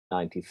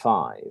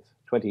1995,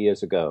 20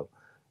 years ago,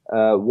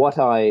 what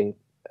I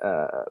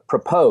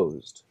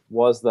proposed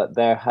was that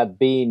there had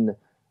been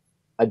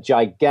a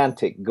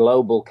gigantic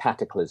global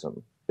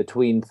cataclysm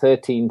between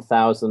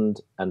 13,000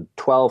 and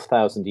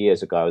 12,000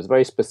 years ago. I was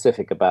very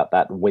specific about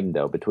that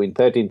window, between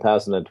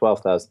 13,000 and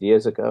 12,000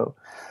 years ago,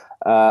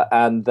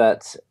 and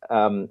that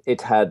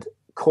it had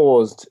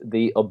caused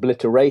the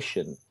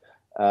obliteration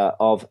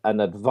of an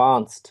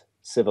advanced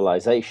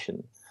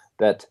civilization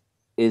that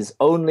is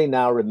only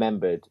now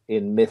remembered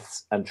in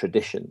myths and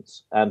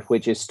traditions, and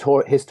which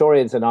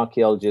historians and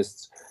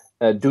archaeologists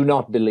do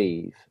not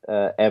believe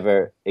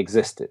ever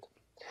existed.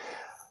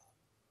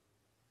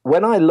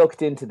 When I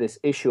looked into this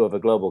issue of a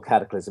global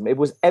cataclysm, it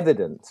was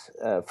evident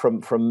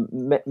from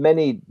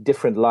many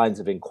different lines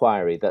of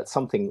inquiry that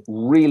something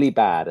really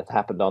bad had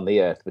happened on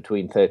the Earth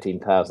between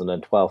 13,000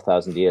 and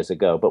 12,000 years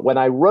ago. But when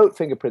I wrote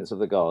Fingerprints of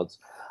the Gods,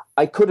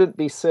 I couldn't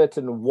be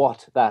certain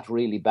what that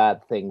really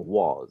bad thing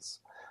was.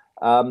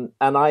 And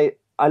I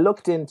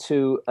looked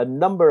into a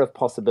number of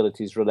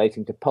possibilities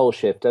relating to pole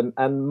shift,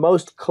 and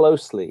most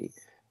closely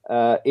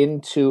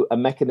into a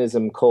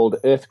mechanism called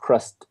Earth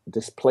crust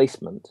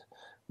displacement,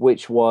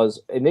 which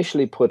was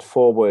initially put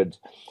forward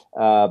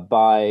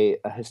by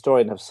a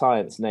historian of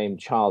science named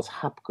Charles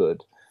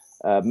Hapgood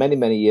many,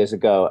 many years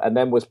ago, and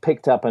then was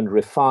picked up and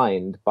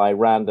refined by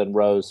Rand and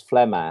Rose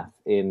Flemath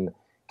in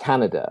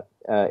Canada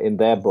in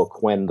their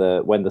book, When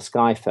the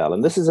Sky Fell.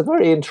 And this is a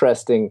very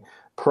interesting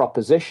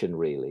proposition,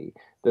 really,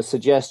 the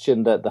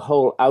suggestion that the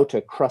whole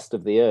outer crust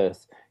of the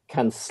Earth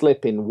can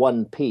slip in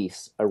one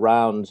piece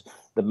around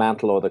the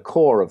mantle or the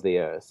core of the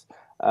Earth.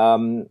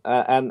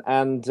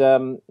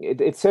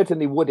 It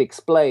certainly would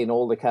explain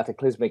all the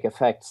cataclysmic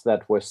effects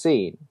that were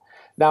seen.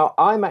 Now,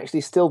 I'm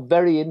actually still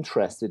very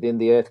interested in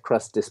the Earth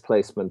crust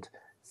displacement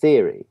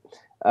theory.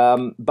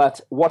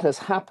 But what has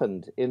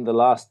happened in the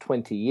last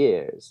 20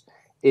 years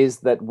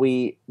is that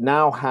we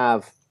now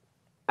have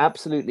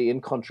absolutely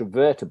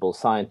incontrovertible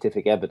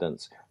scientific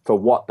evidence for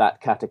what that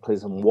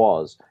cataclysm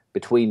was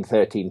between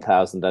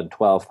 13,000 and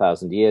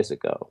 12,000 years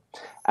ago.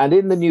 And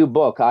in the new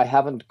book, I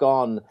haven't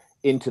gone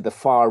into the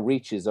far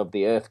reaches of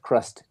the Earth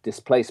crust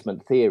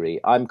displacement theory.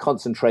 I'm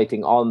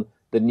concentrating on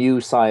the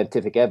new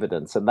scientific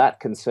evidence, and that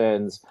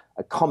concerns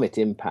a comet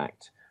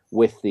impact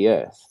with the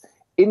Earth.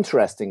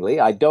 Interestingly,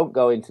 I don't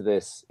go into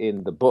this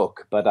in the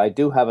book, but I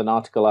do have an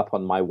article up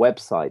on my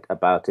website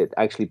about it,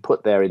 actually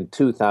put there in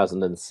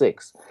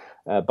 2006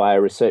 by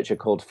a researcher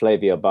called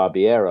Flavio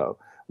Barbiero,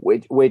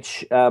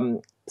 which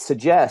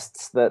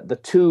suggests that the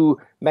two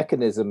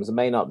mechanisms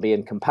may not be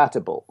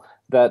incompatible,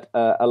 that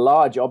a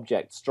large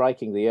object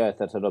striking the Earth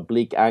at an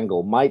oblique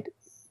angle might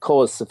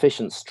cause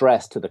sufficient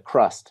stress to the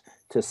crust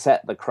to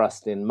set the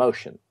crust in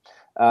motion.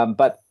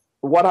 But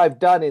what I've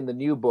done in the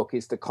new book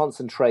is to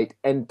concentrate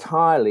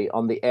entirely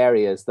on the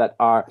areas that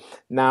are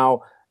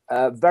now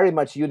very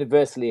much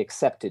universally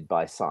accepted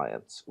by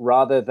science,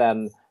 rather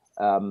than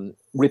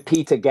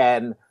repeat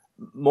again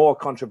more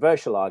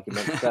controversial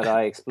arguments that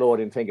I explored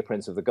in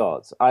Fingerprints of the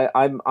Gods.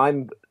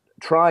 I'm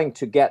trying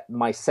to get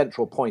my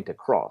central point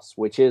across,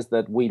 which is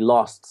that we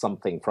lost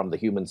something from the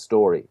human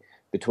story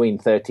between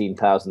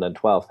 13,000 and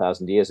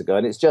 12,000 years ago.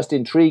 And it's just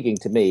intriguing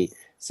to me,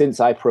 since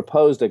I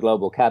proposed a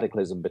global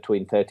cataclysm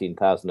between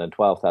 13,000 and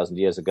 12,000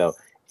 years ago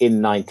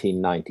in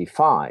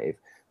 1995,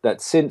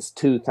 that since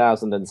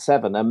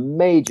 2007, a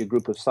major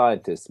group of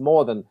scientists,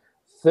 more than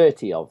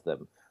 30 of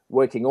them,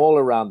 working all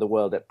around the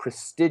world at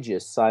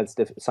prestigious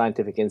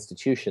scientific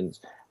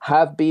institutions,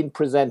 have been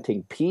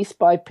presenting piece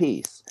by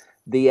piece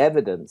the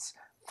evidence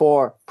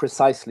for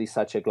precisely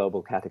such a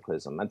global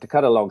cataclysm. And to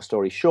cut a long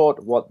story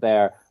short, what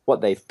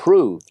they've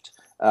proved,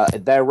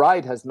 their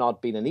ride has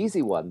not been an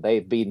easy one.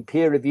 They've been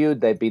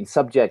peer-reviewed, they've been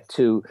subject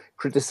to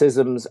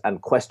criticisms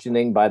and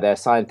questioning by their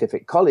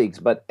scientific colleagues,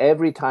 but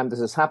every time this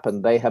has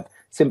happened, they have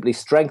simply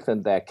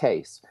strengthened their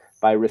case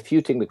by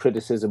refuting the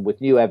criticism with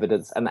new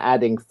evidence and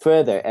adding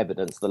further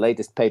evidence. The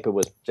latest paper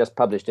was just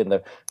published in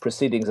the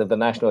Proceedings of the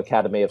National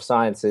Academy of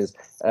Sciences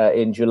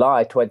in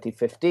July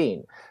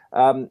 2015.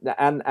 Cut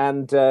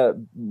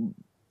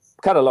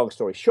a long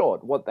story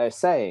short, what they're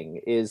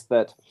saying is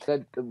that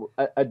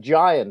a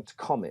giant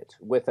comet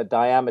with a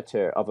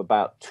diameter of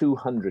about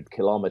 200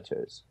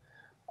 kilometers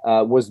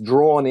was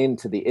drawn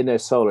into the inner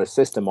solar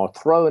system, or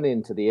thrown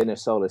into the inner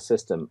solar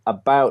system,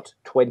 about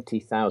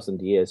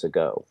 20,000 years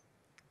ago.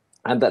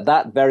 And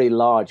that very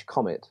large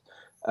comet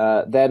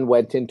then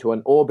went into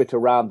an orbit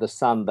around the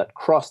sun that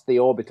crossed the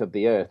orbit of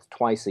the Earth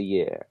twice a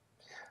year.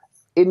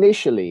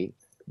 Initially,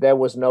 there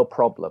was no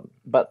problem.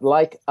 But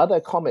like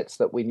other comets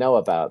that we know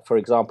about, for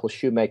example,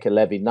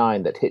 Shoemaker-Levy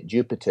 9 that hit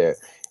Jupiter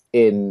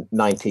in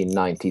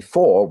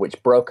 1994,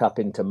 which broke up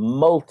into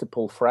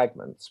multiple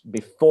fragments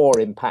before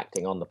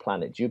impacting on the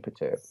planet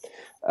Jupiter,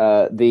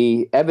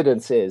 the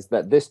evidence is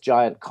that this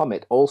giant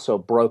comet also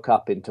broke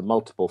up into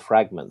multiple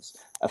fragments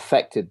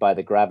affected by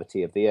the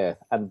gravity of the Earth.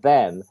 And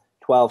then,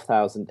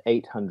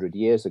 12,800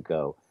 years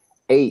ago,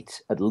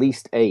 at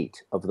least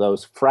eight of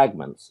those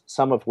fragments,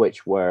 some of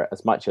which were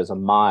as much as a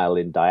mile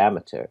in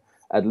diameter,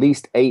 at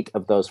least eight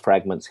of those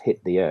fragments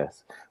hit the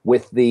Earth,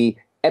 with the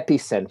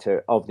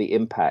epicenter of the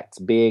impacts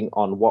being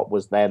on what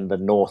was then the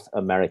North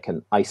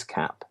American ice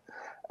cap,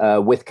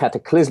 with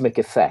cataclysmic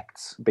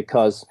effects,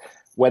 because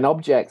when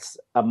objects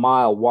a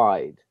mile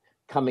wide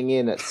coming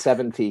in at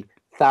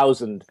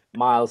 70,000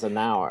 miles an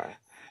hour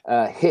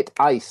hit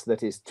ice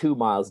that is 2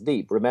 miles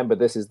deep. Remember,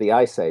 this is the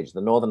Ice Age.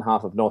 The northern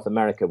half of North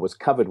America was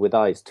covered with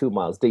ice 2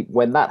 miles deep.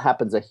 When that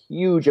happens, a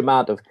huge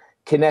amount of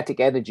kinetic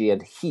energy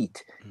and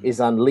heat is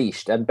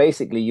unleashed. And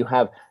basically, you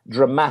have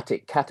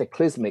dramatic,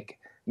 cataclysmic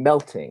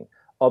melting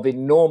of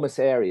enormous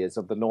areas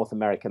of the North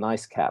American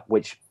ice cap,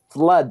 which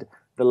flood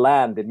the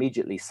land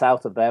immediately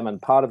south of them.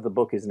 And part of the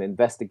book is an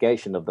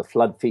investigation of the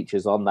flood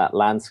features on that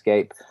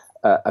landscape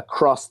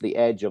across the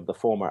edge of the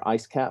former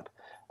ice cap.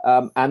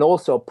 And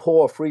also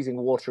pour freezing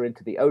water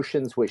into the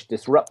oceans, which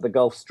disrupt the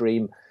Gulf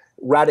Stream,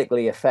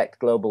 radically affect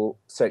global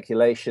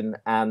circulation,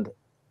 and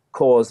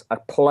cause a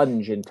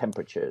plunge in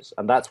temperatures.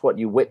 And that's what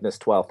you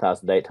witnessed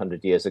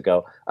 12,800 years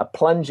ago, a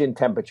plunge in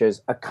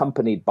temperatures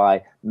accompanied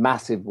by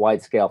massive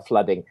wide-scale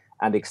flooding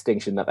and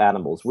extinction of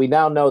animals. We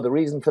now know the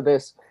reason for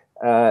this.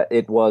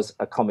 It was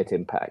a comet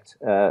impact,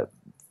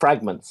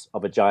 fragments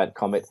of a giant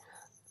comet.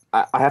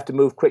 I have to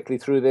move quickly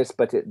through this,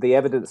 but the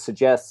evidence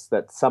suggests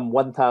that some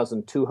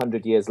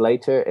 1,200 years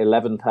later,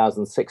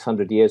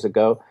 11,600 years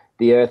ago,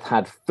 the Earth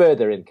had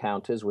further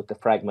encounters with the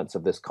fragments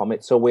of this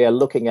comet. So we are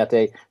looking at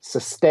a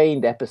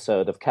sustained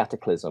episode of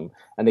cataclysm,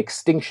 an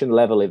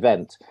extinction-level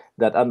event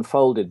that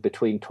unfolded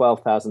between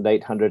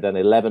 12,800 and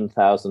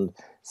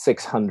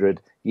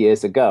 11,600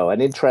 years ago.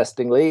 And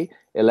interestingly,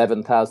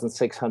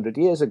 11,600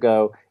 years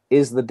ago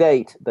is the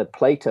date that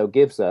Plato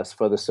gives us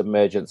for the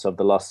submergence of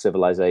the lost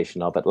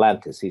civilization of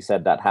Atlantis. He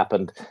said that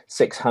happened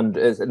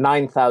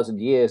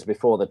 9,000 years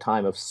before the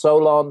time of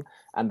Solon,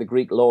 and the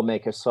Greek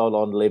lawmaker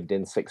Solon lived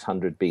in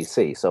 600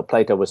 BC. So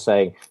Plato was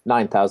saying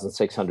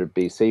 9,600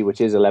 BC,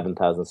 which is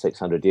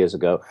 11,600 years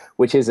ago,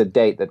 which is a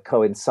date that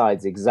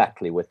coincides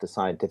exactly with the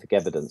scientific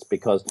evidence,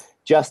 because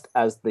just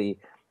as the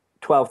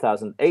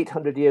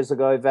 12,800 years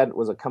ago event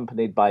was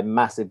accompanied by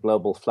massive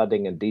global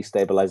flooding and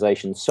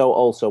destabilization, so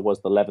also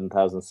was the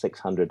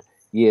 11,600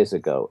 years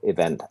ago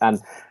event. And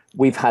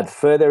we've had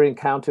further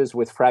encounters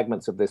with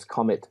fragments of this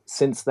comet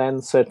since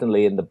then,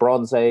 certainly in the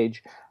Bronze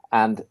Age,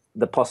 and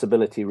the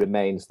possibility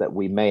remains that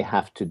we may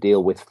have to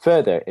deal with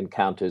further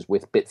encounters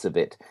with bits of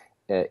it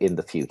in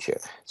the future.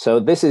 So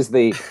this is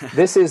the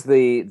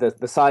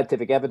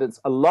scientific evidence.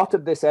 A lot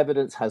of this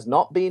evidence has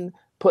not been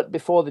put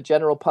before the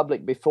general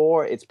public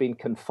before. It's been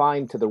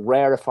confined to the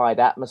rarefied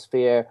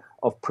atmosphere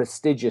of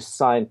prestigious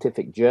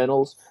scientific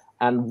journals.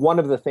 And one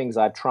of the things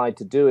I've tried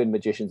to do in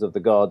Magicians of the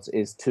Gods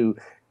is to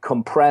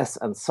compress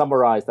and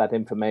summarize that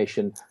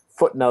information,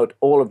 footnote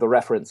all of the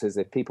references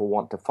if people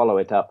want to follow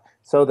it up,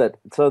 so that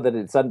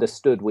it's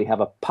understood we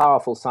have a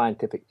powerful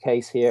scientific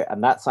case here,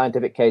 and that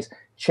scientific case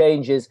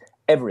changes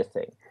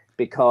everything.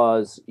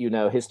 Because, you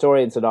know,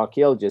 historians and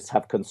archaeologists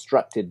have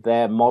constructed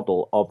their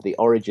model of the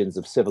origins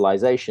of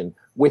civilization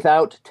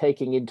without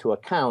taking into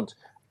account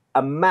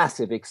a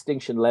massive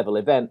extinction level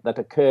event that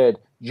occurred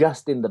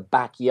just in the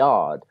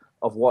backyard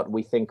of what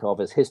we think of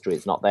as history.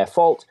 It's not their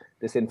fault.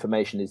 This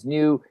information is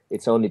new.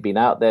 It's only been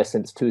out there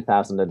since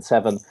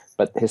 2007.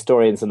 But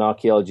historians and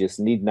archaeologists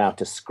need now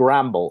to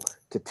scramble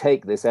to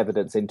take this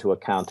evidence into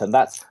account. And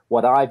that's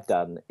what I've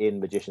done in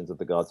Magicians of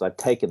the Gods. I've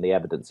taken the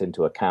evidence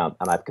into account,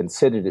 and I've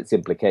considered its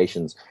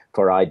implications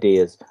for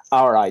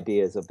our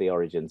ideas of the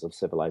origins of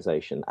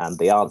civilization. And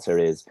the answer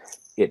is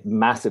it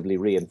massively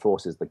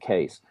reinforces the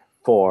case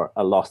for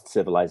a lost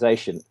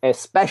civilization,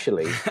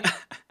 especially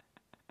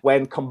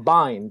when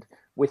combined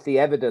with the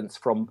evidence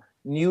from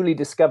newly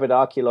discovered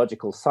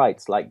archaeological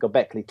sites like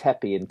Gobekli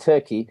Tepe in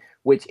Turkey,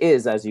 which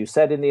is, as you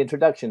said in the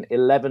introduction,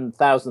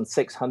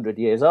 11,600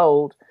 years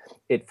old.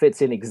 It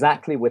fits in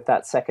exactly with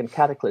that second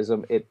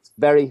cataclysm. It's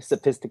very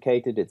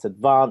sophisticated, it's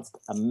advanced,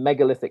 a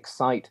megalithic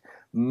site,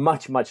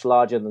 much, much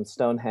larger than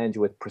Stonehenge,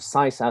 with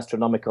precise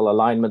astronomical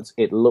alignments.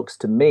 It looks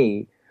to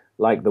me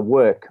like the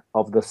work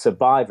of the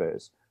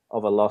survivors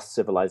of a lost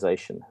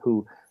civilization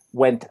who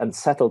went and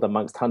settled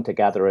amongst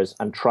hunter-gatherers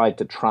and tried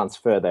to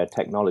transfer their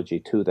technology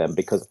to them,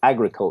 because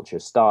agriculture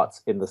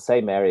starts in the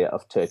same area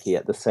of Turkey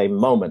at the same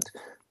moment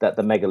that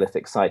the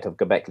megalithic site of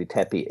Gobekli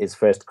Tepe is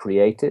first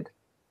created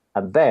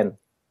and then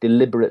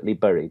deliberately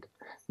buried,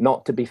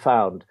 not to be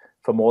found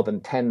for more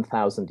than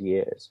 10,000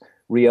 years,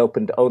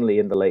 reopened only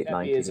in the late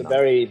 1990s. Tepe is a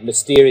very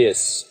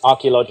mysterious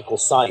archaeological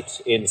site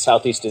in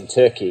southeastern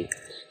Turkey,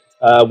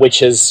 which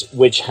has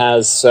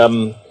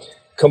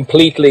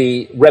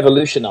completely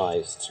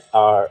revolutionized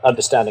our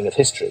understanding of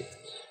history.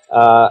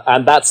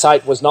 And that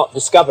site was not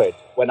discovered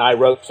when I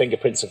wrote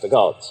Fingerprints of the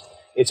Gods.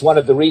 It's one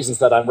of the reasons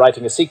that I'm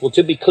writing a sequel.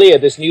 To be clear,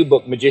 this new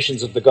book,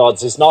 Magicians of the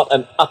Gods, is not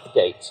an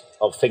update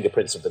of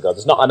Fingerprints of the Gods.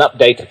 It's not an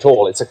update at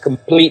all. It's a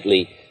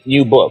completely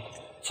new book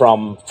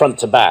from front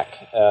to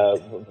back,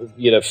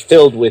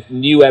 filled with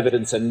new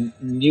evidence and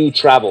new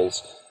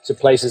travels to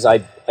places I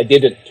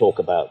didn't talk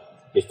about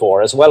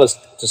before, as well as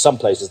to some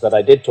places that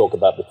I did talk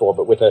about before,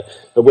 but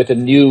with a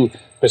new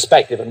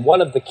perspective. And one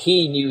of the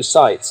key new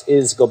sites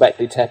is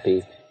Gobekli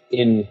Tepe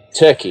in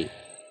Turkey.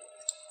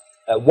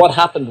 what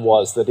happened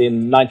was that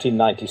in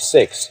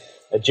 1996,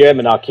 a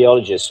German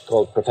archaeologist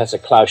called Professor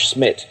Klaus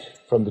Schmidt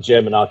from the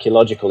German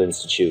Archaeological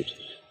Institute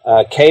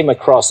came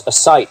across a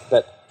site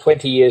that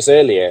 20 years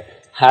earlier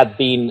had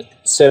been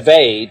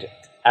surveyed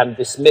and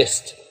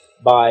dismissed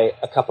by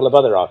a couple of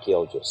other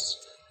archaeologists.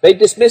 They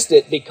dismissed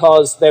it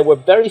because there were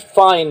very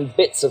fine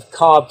bits of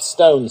carved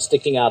stone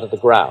sticking out of the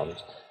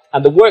ground,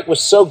 and the work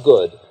was so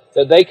good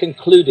that they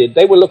concluded,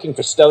 they were looking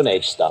for Stone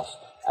Age stuff,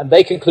 and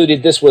they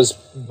concluded this was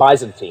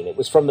Byzantine. It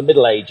was from the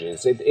Middle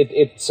Ages.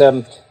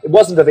 It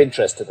wasn't of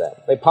interest to them.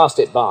 They passed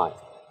it by.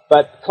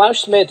 But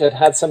Klaus Schmidt had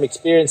had some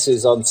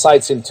experiences on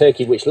sites in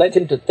Turkey which led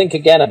him to think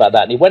again about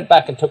that, and he went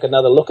back and took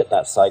another look at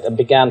that site and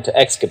began to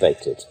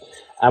excavate it.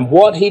 And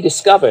what he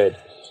discovered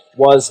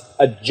was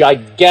a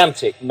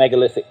gigantic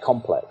megalithic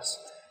complex.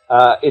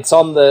 It's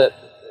on the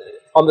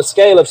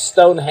scale of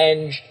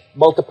Stonehenge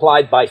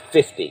multiplied by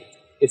 50.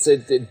 It's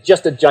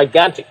just a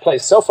gigantic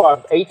place. So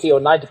far, 80 or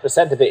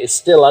 90% of it is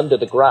still under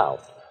the ground.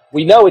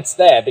 We know it's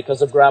there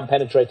because of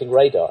ground-penetrating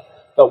radar.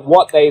 But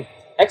what they've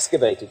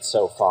excavated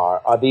so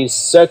far are these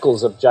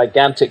circles of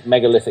gigantic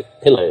megalithic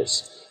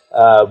pillars,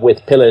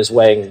 with pillars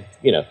weighing,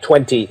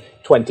 20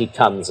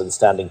 tons and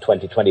standing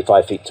 20,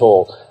 25 feet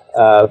tall,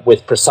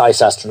 with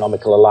precise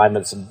astronomical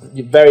alignments,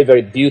 very,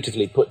 very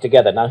beautifully put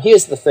together. Now,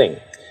 here's the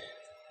thing.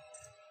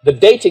 The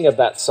dating of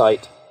that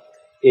site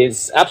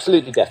is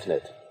absolutely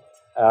definite.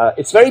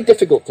 It's very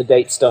difficult to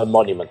date stone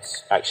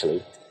monuments,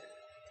 actually.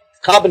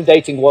 Carbon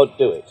dating won't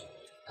do it.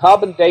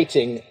 Carbon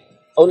dating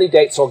only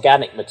dates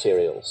organic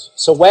materials.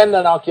 So when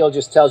an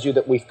archaeologist tells you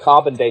that we've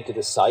carbon dated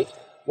a site,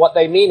 what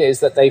they mean is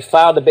that they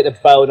found a bit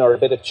of bone or a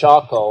bit of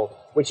charcoal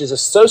which is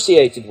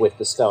associated with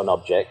the stone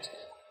object,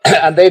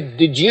 and they've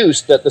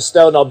deduced that the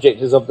stone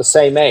object is of the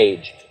same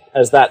age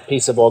as that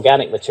piece of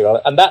organic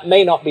material, and that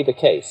may not be the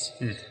case.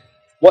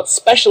 What's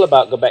special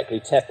about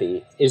Gobekli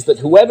Tepe is that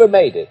whoever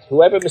made it,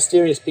 whoever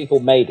mysterious people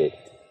made it,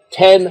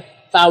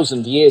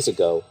 10,000 years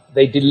ago,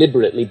 they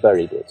deliberately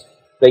buried it.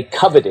 They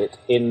covered it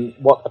in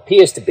what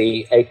appears to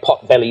be a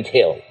pot-bellied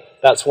hill.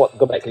 That's what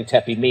Gobekli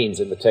Tepe means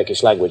in the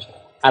Turkish language.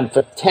 And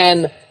for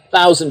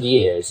 10,000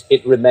 years,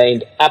 it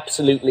remained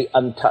absolutely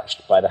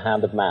untouched by the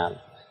hand of man,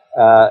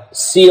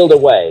 sealed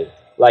away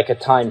like a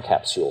time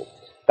capsule.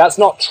 That's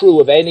not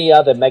true of any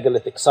other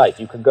megalithic site.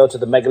 You can go to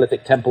the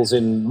megalithic temples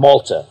in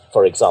Malta,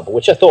 for example,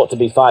 which are thought to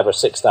be 5,000 or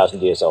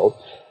 6,000 years old.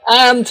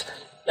 And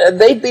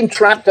they've been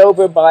trapped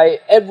over by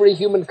every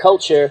human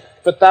culture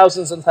for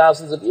thousands and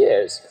thousands of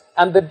years.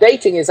 And the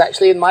dating is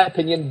actually, in my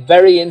opinion,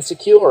 very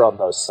insecure on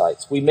those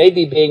sites. We may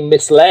be being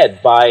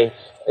misled by,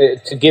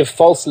 to give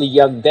falsely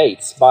young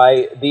dates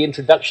by the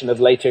introduction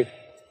of later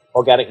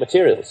organic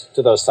materials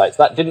to those sites.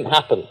 That didn't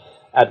happen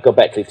at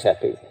Gobekli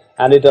Tepe.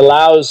 And it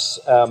allows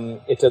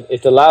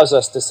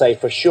us to say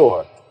for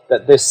sure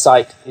that this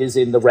site is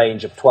in the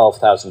range of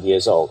 12,000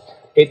 years old.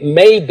 It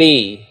may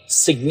be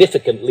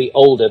significantly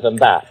older than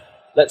that.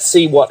 Let's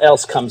see what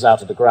else comes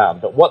out of the ground.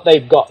 But what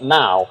they've got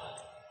now,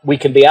 we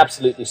can be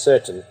absolutely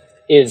certain,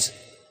 is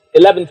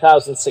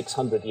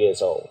 11,600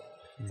 years old.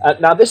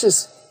 Now, this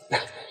is,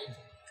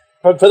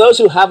 for those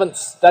who haven't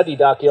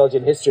studied archaeology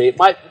and history,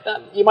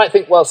 you might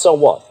think, well, so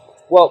what?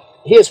 Well,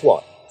 here's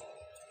what.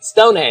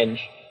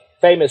 Stonehenge,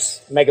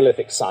 famous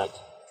megalithic site,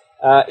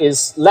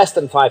 is less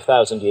than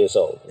 5,000 years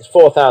old. It's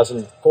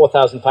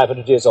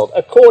 4,500 years old,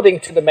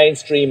 according to the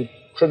mainstream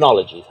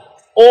chronology.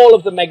 All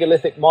of the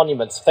megalithic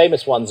monuments,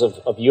 famous ones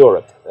of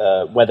Europe,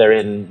 whether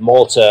in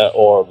Malta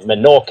or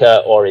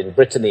Menorca or in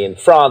Brittany in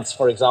France,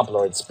 for example,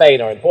 or in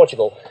Spain or in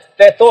Portugal,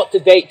 they're thought to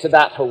date to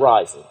that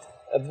horizon,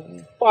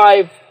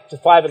 5 to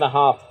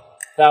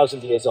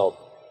 5,500 years old.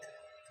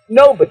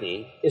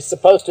 Nobody is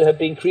supposed to have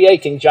been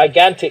creating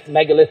gigantic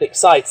megalithic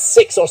sites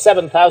 6,000 or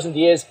 7,000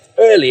 years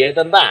earlier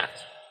than that.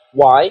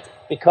 Why?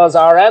 Because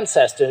our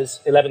ancestors,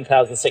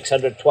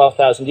 11,600,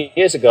 12,000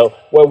 years ago,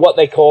 were what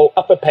they call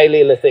Upper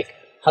Paleolithic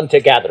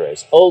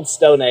hunter-gatherers, Old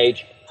Stone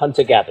Age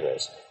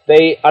hunter-gatherers.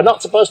 They are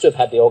not supposed to have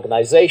had the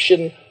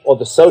organization or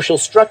the social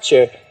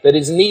structure that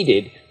is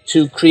needed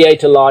to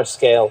create a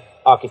large-scale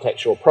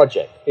architectural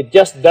project. It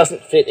just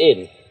doesn't fit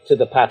in to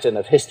the pattern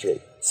of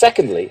history.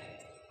 Secondly,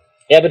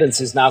 evidence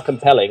is now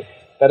compelling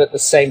that at the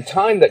same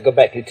time that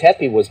Gobekli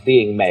Tepe was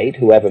being made,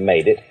 whoever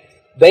made it,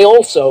 they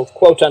also,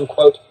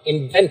 quote-unquote,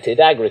 invented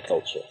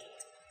agriculture.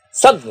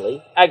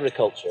 Suddenly,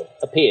 agriculture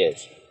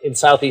appears in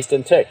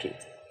southeastern Turkey,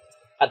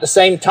 at the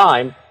same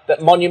time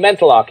that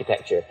monumental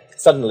architecture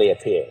suddenly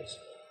appears.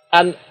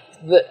 And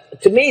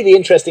to me, the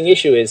interesting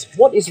issue is,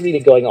 what is really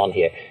going on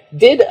here?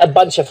 Did a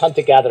bunch of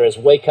hunter-gatherers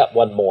wake up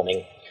one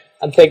morning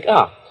and think,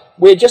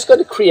 we're just going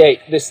to create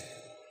this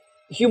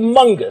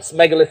humongous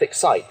megalithic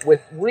site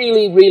with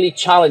really, really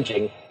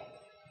challenging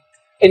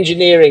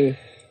engineering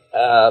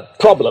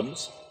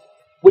problems,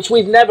 which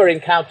we've never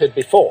encountered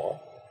before,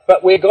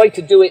 but we're going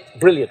to do it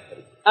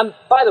brilliantly. And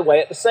by the way,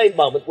 at the same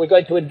moment, we're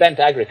going to invent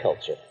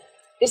agriculture.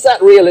 Is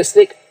that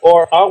realistic,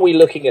 or are we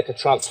looking at a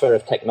transfer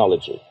of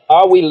technology?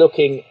 Are we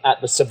looking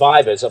at the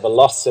survivors of a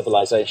lost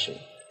civilization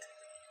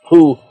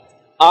who,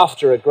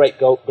 after a great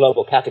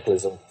global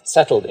cataclysm,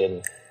 settled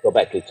in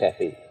Gobekli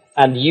Tepe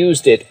and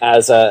used it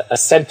as a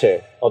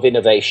center of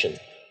innovation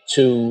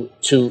to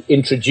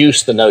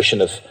introduce the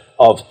notion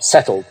of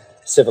settled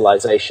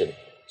civilization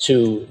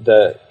to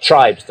the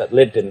tribes that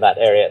lived in that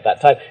area at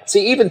that time.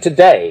 See, even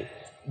today,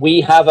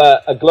 we have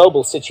a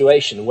global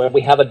situation where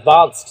we have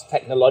advanced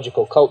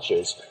technological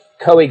cultures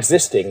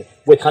coexisting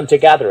with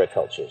hunter-gatherer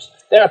cultures.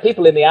 There are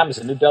people in the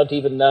Amazon who don't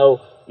even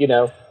know,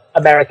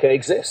 America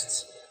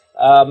exists.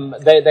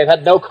 They've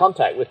had no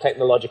contact with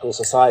technological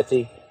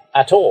society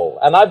at all.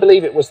 And I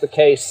believe it was the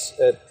case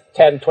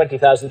 10,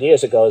 20,000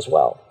 years ago as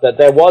well, that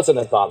there was an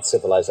advanced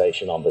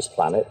civilization on this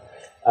planet,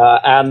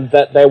 and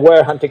that there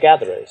were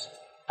hunter-gatherers.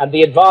 And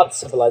the advanced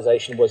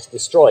civilization was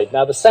destroyed.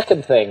 Now, the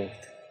second thing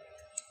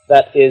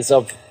that is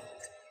of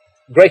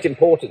great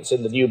importance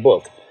in the new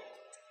book,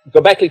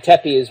 Gobekli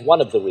Tepe is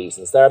one of the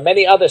reasons. There are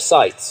many other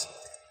sites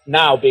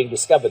now being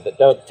discovered that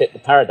don't fit the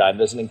paradigm.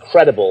 There's an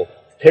incredible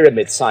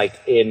pyramid site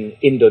in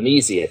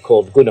Indonesia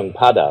called Gunung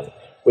Padang,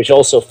 which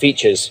also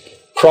features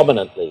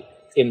prominently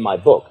in my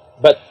book.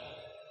 But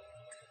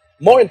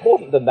more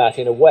important than that,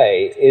 in a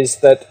way, is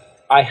that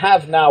I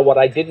have now what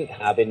I didn't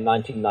have in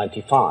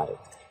 1995,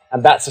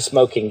 and that's a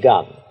smoking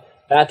gun.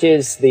 That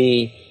is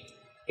the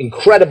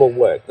incredible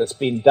work that's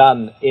been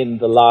done in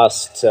the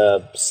last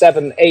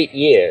 7, 8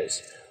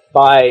 years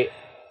by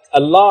a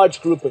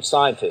large group of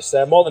scientists.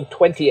 There are more than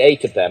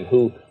 28 of them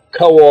who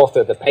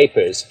co-author the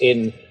papers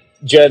in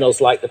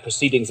journals like the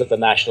Proceedings of the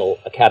National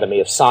Academy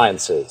of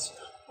Sciences,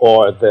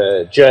 or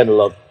the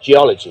Journal of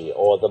Geology,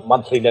 or the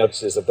monthly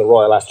notices of the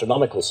Royal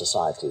Astronomical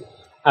Society.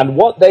 And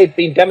what they've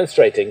been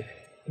demonstrating,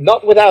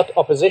 not without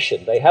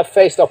opposition, they have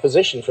faced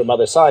opposition from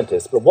other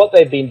scientists, but what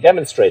they've been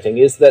demonstrating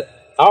is that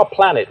our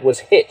planet was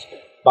hit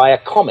by a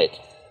comet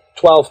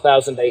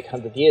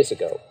 12,800 years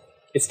ago.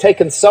 It's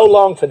taken so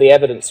long for the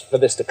evidence for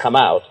this to come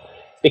out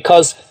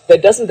because there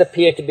doesn't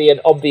appear to be an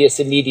obvious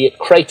immediate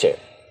crater.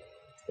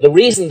 The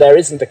reason there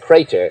isn't a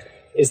crater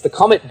is the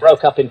comet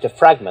broke up into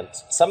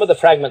fragments. Some of the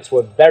fragments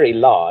were very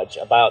large,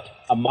 about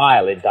a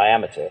mile in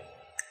diameter,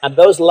 and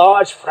those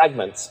large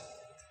fragments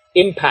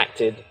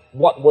impacted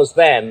what was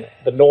then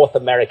the North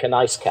American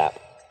ice cap.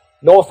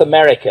 North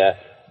America,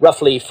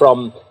 roughly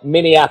from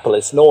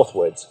Minneapolis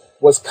northwards,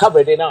 was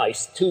covered in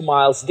ice 2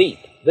 miles deep.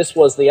 This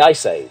was the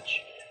Ice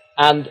Age.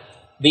 And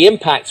the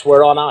impacts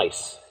were on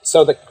ice.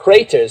 So the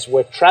craters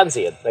were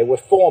transient. They were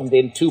formed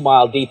in 2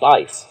 mile deep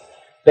ice.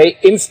 They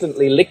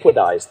instantly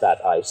liquidized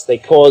that ice. They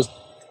caused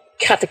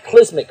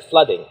cataclysmic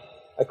flooding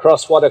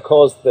across what are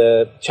called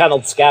the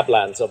channeled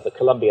scablands of the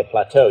Columbia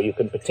Plateau. You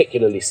can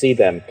particularly see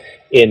them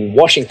in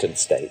Washington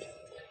state.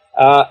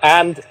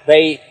 And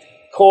they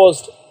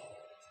caused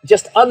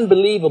just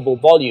unbelievable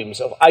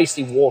volumes of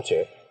icy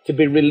water to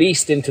be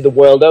released into the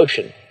world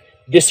ocean,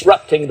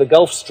 disrupting the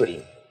Gulf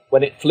Stream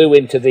when it flew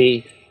into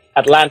the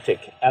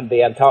Atlantic and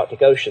the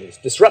Antarctic Oceans,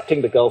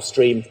 disrupting the Gulf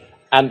Stream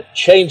and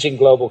changing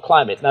global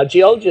climate. Now,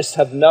 geologists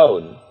have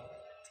known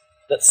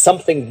that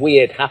something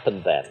weird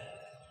happened then.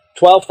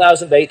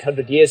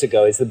 12,800 years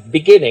ago is the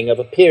beginning of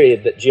a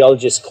period that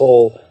geologists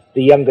call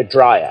the Younger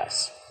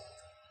Dryas.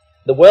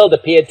 The world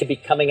appeared to be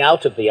coming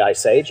out of the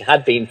Ice Age,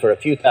 had been for a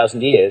few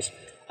thousand years,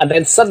 and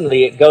then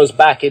suddenly it goes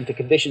back into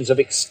conditions of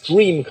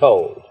extreme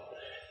cold.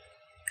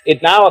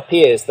 It now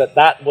appears that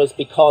that was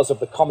because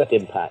of the comet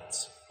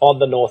impacts on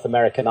the North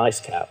American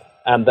ice cap,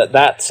 and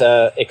that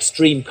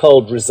extreme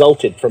cold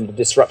resulted from the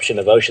disruption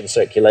of ocean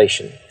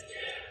circulation.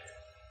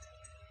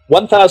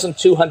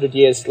 1,200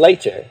 years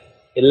later,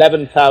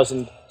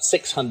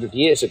 11,600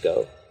 years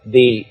ago,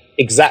 the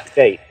exact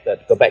date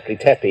that Gobekli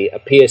Tepe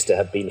appears to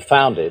have been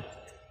founded,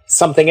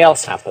 something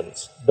else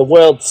happens. The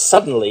world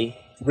suddenly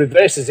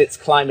reverses its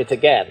climate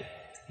again.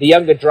 The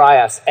Younger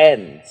Dryas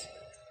ends.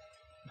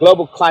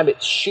 Global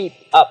climates shoot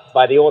up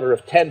by the order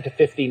of 10 to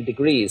 15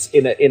 degrees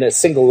in a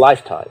single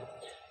lifetime.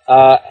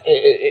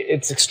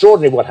 It's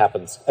extraordinary what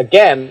happens.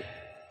 Again,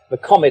 the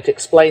comet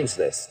explains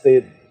this.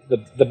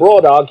 The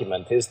broad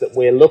argument is that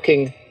we're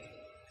looking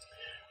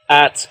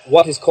at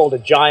what is called a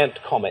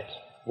giant comet,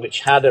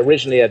 which had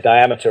originally a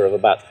diameter of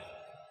about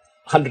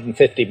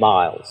 150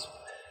 miles.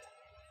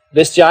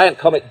 This giant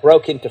comet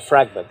broke into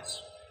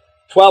fragments.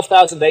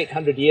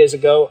 12,800 years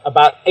ago,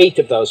 about 8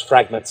 of those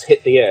fragments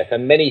hit the Earth,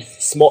 and many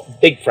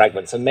big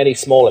fragments and many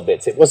smaller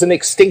bits. It was an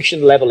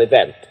extinction-level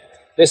event.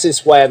 This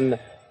is when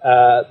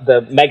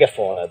the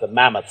megafauna, the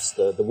mammoths,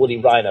 the woolly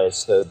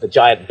rhinos, the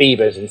giant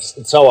beavers,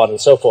 and so on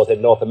and so forth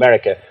in North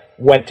America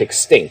went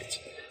extinct.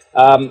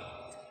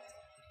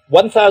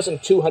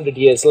 1,200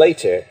 years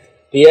later,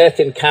 the Earth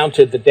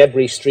encountered the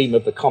debris stream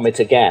of the comet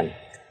again.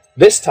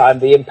 This time,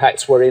 the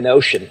impacts were in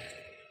ocean.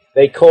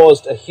 They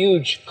caused a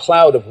huge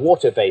cloud of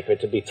water vapor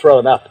to be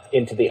thrown up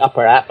into the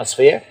upper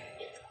atmosphere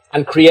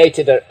and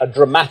created a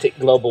dramatic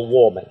global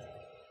warming,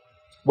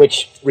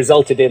 which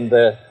resulted in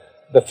the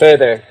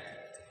further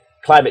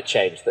climate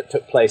change that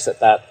took place at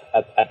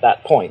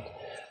that point.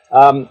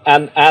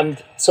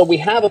 And so we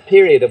have a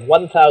period of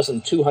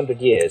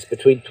 1,200 years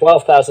between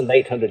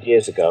 12,800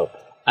 years ago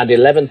and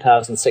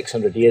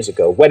 11,600 years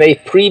ago, when a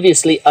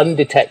previously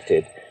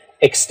undetected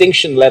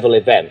extinction level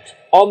event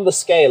on the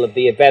scale of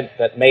the event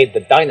that made the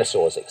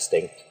dinosaurs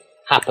extinct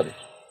happened.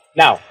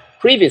 Now,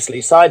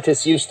 previously,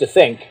 scientists used to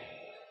think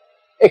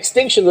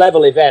extinction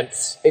level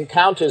events,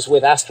 encounters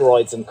with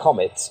asteroids and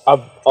comets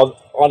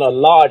on a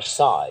large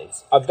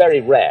size, are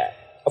very rare.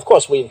 Of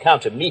course, we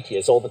encounter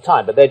meteors all the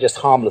time, but they're just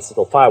harmless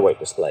little firework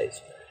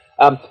displays.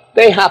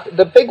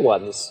 The big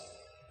ones,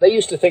 they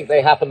used to think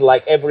they happened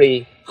like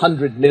every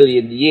 100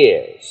 million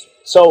years.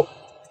 So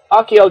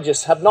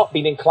archaeologists have not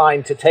been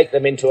inclined to take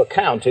them into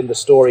account in the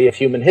story of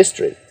human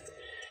history.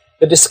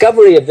 The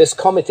discovery of this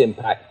comet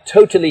impact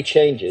totally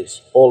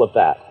changes all of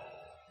that.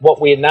 What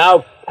we're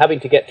now having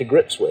to get to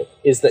grips with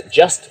is that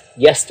just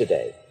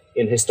yesterday,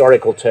 in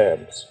historical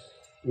terms,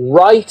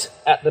 right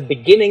at the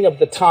beginning of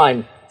the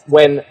time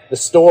when the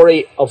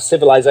story of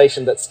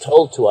civilization that's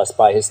told to us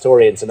by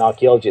historians and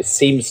archaeologists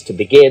seems to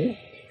begin,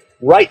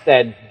 right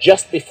then,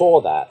 just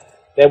before that,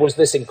 there was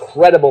this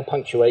incredible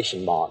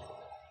punctuation mark,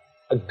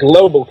 a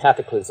global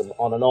cataclysm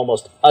on an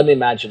almost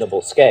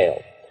unimaginable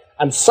scale.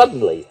 And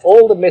suddenly,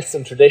 all the myths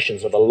and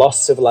traditions of a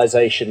lost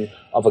civilization,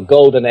 of a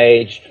golden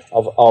age,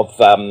 of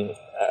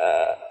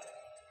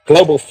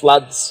global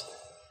floods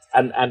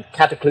and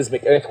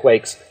cataclysmic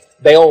earthquakes,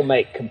 they all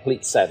make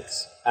complete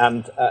sense.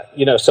 And,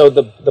 so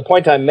the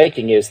point I'm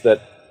making is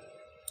that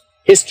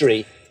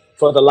history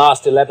for the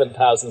last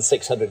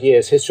 11,600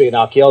 years, history and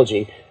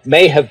archaeology,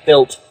 may have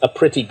built a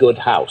pretty good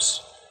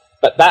house.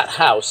 But that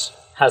house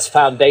has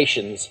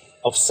foundations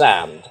of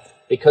sand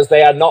because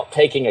they are not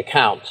taking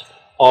account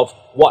of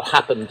what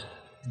happened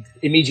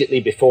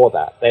immediately before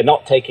that. They're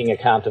not taking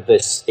account of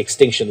this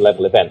extinction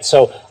level event.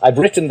 So I've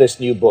written this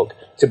new book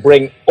to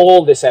bring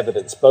all this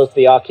evidence, both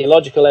the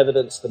archaeological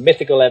evidence, the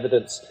mythical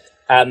evidence,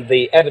 and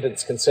the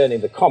evidence concerning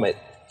the comet,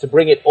 to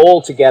bring it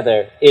all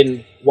together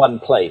in one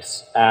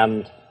place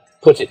and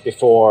put it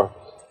before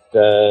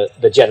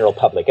the general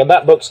public. And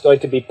that book's going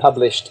to be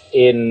published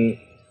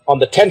on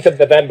the 10th of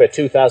November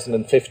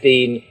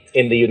 2015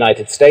 in the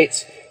United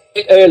States, a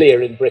bit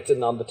earlier in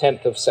Britain on the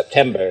 10th of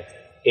September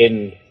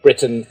in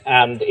Britain,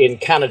 and in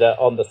Canada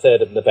on the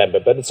 3rd of November.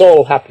 But it's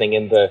all happening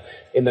in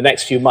the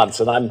next few months,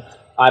 and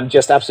I'm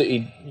just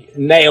absolutely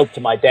nailed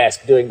to my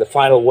desk doing the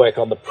final work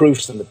on the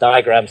proofs and the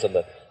diagrams and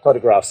the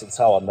photographs and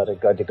so on that are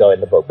going to go in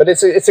the book. But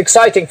it's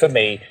exciting for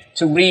me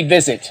to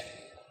revisit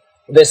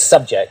this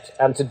subject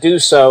and to do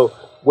so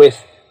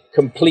with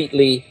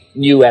completely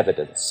new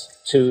evidence,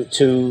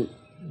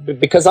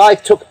 because I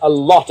took a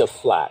lot of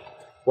flack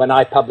when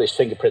I published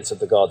Fingerprints of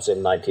the Gods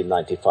in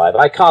 1995.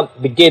 I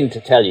can't begin to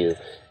tell you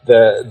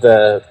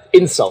the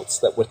insults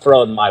that were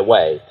thrown my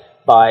way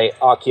by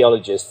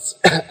archaeologists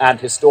and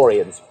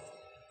historians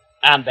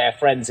and their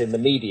friends in the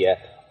media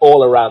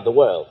all around the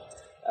world,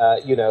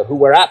 who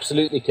were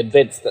absolutely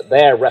convinced that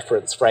their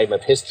reference frame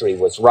of history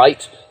was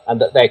right and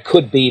that there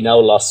could be no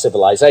lost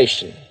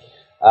civilization.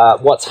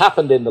 What's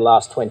happened in the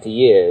last 20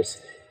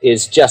 years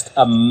is just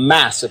a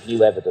mass of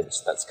new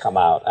evidence that's come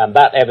out, and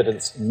that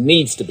evidence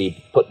needs to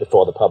be put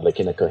before the public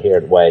in a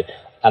coherent way,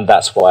 and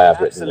that's why I've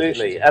written it.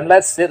 Absolutely, and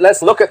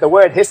let's look at the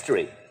word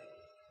history.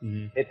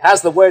 Mm-hmm. It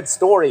has the word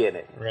story in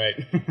it. Right.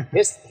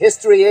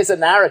 History is a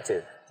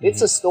narrative.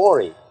 It's a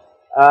story.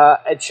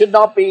 It should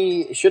not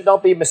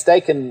be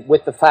mistaken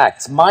with the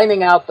facts.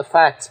 Mining out the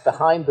facts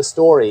behind the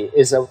story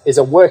is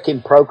a work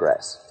in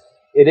progress.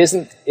 It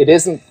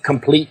isn't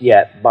complete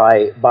yet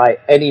by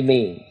any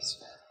means.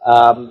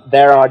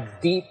 There are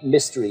deep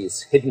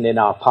mysteries hidden in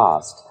our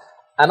past,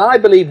 and I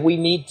believe we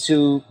need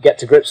to get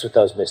to grips with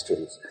those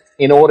mysteries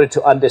in order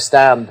to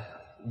understand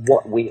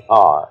what we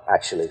are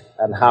actually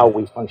and how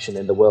we function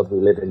in the world we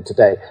live in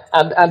today,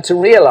 and to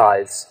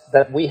realize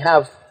that we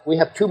have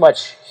too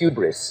much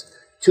hubris,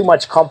 too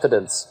much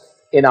confidence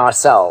in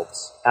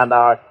ourselves and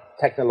our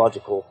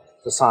technological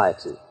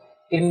society.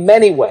 In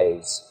many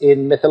ways,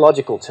 in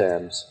mythological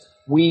terms,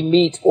 we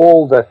meet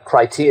all the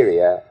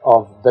criteria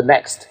of the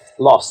next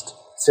lost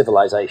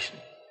civilization.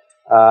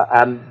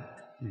 And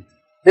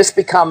this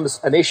becomes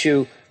an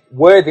issue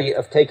worthy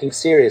of taking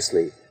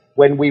seriously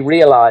when we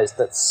realize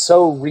that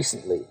so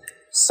recently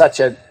such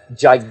a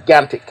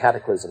gigantic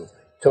cataclysm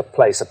took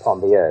place upon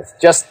the Earth.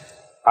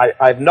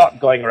 I'm not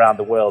going around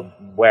the world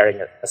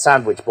wearing a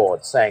sandwich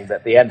board saying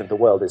that the end of the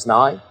world is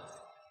nigh,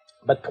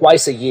 but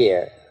twice a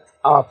year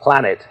our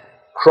planet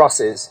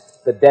crosses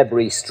the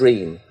debris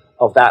stream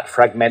of that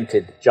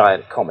fragmented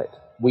giant comet.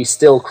 We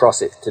still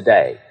cross it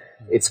today.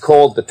 It's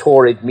called the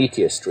Taurid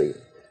meteor stream.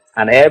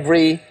 And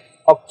every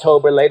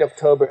October, late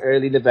October,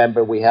 early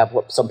November, we have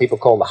what some people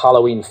call the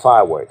Halloween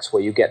fireworks,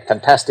 where you get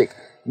fantastic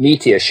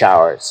meteor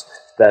showers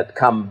that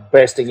come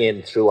bursting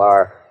in through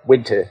our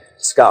winter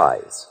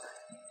skies.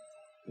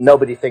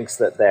 Nobody thinks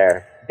that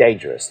they're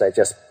dangerous. They're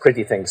just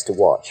pretty things to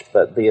watch.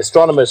 But the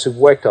astronomers who've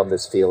worked on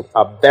this field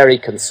are very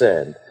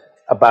concerned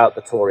about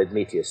the Taurid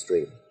meteor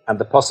stream and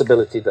the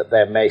possibility that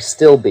there may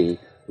still be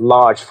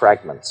large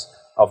fragments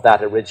of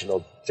that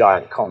original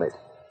giant comet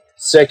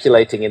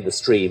circulating in the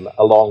stream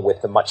along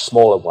with the much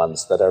smaller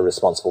ones that are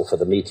responsible for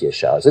the meteor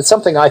showers. It's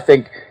something I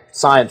think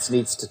science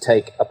needs to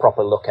take a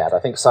proper look at. I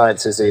think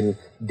science is in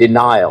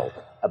denial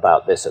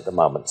about this at the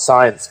moment.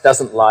 Science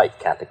doesn't like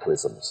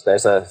cataclysms.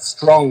 There's a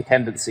strong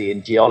tendency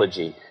in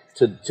geology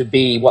to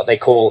be what they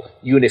call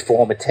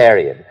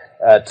uniformitarian,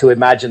 to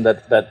imagine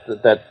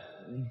that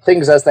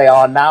things as they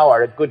are now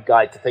are a good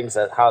guide to things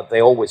that how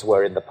they always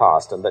were in the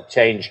past, and that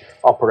change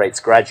operates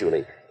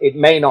gradually. It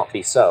may not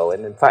be so,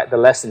 and in fact the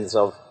lessons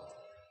of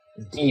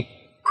deep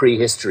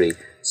prehistory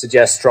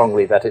suggest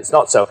strongly that it's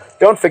not so.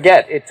 Don't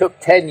forget, it took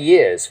 10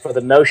 years for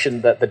the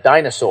notion that the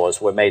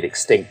dinosaurs were made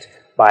extinct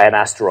by an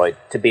asteroid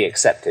to be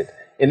accepted.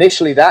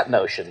 Initially, that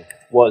notion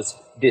was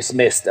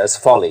dismissed as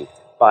folly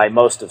by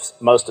most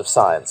of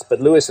science. But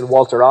Lewis and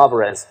Walter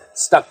Alvarez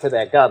stuck to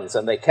their guns,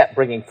 and they kept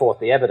bringing forth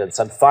the evidence.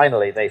 And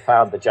finally, they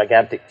found the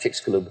gigantic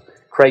Chicxulub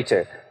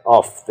crater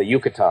off the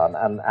Yucatan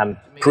and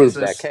proved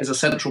their case. Is a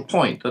central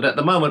point that at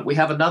the moment we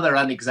have another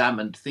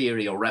unexamined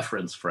theory or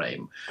reference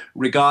frame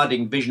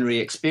regarding visionary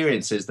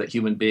experiences that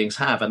human beings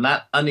have. And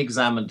that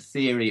unexamined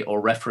theory or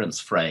reference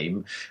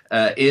frame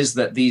is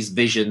that these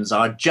visions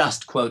are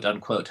just quote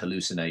unquote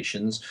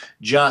hallucinations,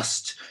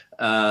 just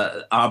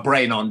our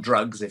brain on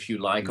drugs, if you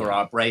like, or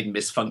our brain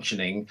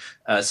misfunctioning,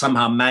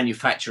 somehow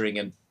manufacturing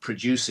and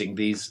producing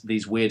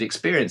these weird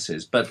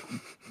experiences. But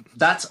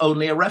that's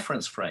only a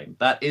reference frame.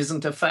 That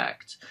isn't a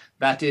fact.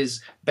 That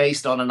is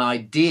based on an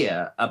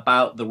idea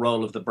about the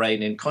role of the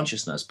brain in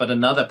consciousness. But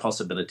another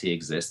possibility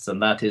exists,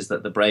 and that is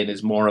that the brain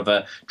is more of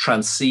a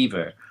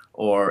transceiver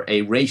or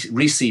a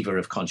receiver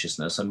of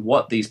consciousness. And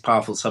what these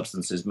powerful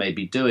substances may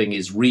be doing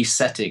is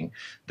resetting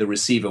the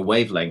receiver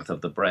wavelength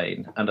of the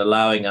brain and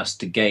allowing us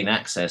to gain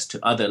access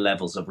to other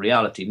levels of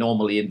reality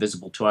normally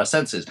invisible to our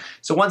senses.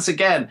 So once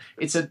again,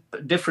 it's a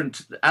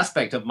different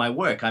aspect of my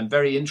work. I'm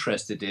very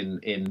interested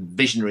in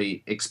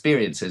visionary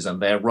experiences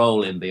and their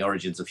role in the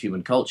origins of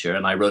human culture.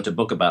 And I wrote a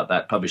book about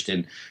that published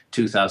in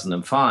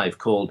 2005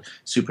 called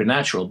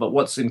Supernatural. But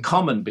what's in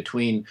common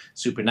between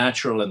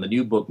Supernatural and the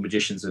new book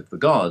Magicians of the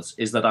Gods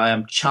is that I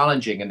am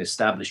challenging an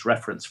established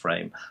reference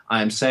frame.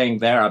 I am saying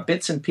there are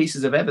bits and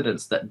pieces of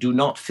evidence that do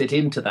not fit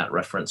into that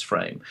reference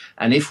frame.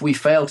 And if we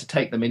fail to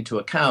take them into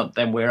account,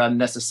 then we're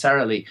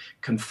unnecessarily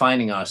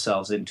confining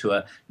ourselves into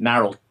a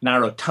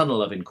narrow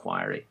tunnel of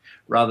inquiry,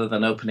 rather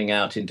than opening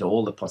out into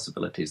all the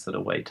possibilities that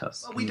await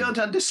us. Well, we don't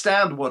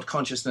understand what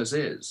consciousness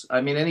is.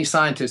 I mean, any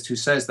scientist who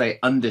says they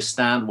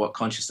understand what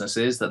consciousness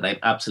is, that they've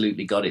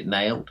absolutely got it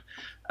nailed,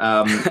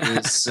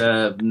 is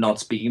not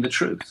speaking the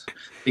truth,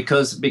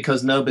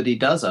 because nobody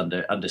does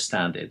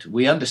understand it.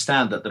 We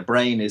understand that the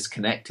brain is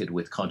connected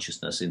with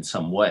consciousness in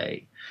some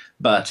way,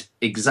 but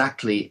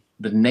exactly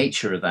the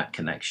nature of that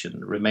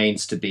connection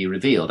remains to be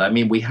revealed. I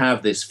mean, we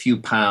have this few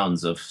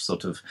pounds of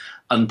sort of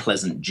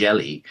unpleasant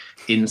jelly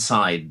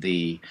inside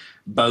the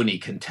bony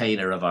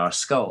container of our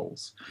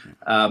skulls.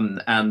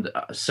 And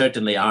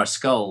certainly our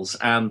skulls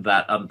and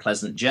that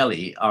unpleasant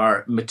jelly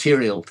are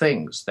material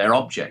things. They're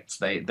objects.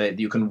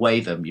 You can weigh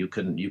them, you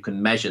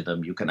can measure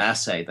them, you can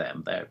assay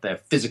them.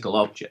 They're physical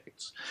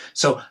objects.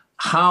 So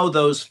how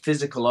those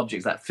physical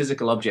objects, that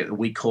physical object that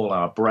we call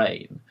our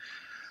brain,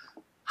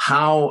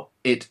 how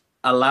it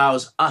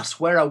allows us,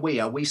 where are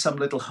we? Are we some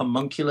little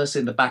homunculus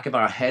in the back of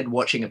our head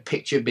watching a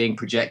picture being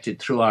projected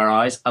through our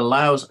eyes?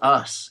 Allows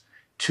us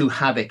to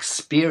have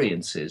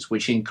experiences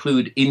which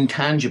include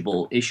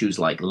intangible issues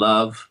like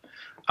love,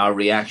 our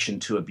reaction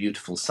to a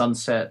beautiful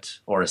sunset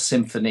or a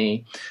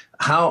symphony,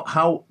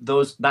 how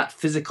that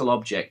physical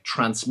object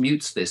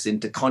transmutes this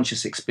into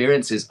conscious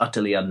experience is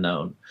utterly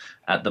unknown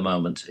at the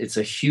moment. It's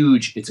a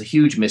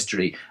huge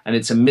mystery, and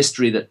it's a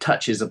mystery that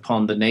touches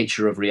upon the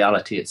nature of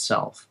reality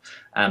itself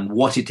and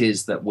what it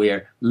is that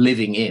we're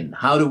living in.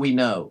 How do we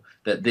know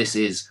that this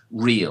is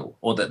real,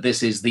 or that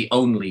this is the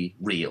only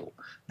real?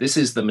 This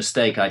is the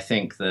mistake, I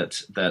think,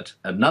 that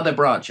another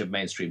branch of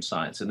mainstream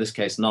science, in this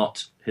case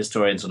not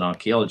historians and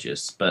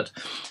archaeologists, but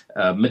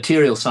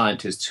material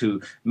scientists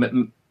who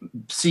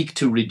seek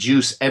to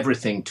reduce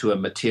everything to a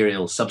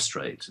material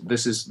substrate.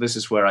 This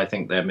is where I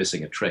think they're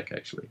missing a trick,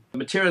 actually.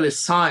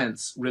 Materialist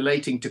science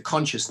relating to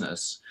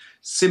consciousness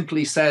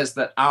simply says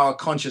that our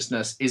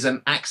consciousness is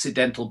an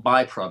accidental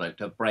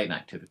byproduct of brain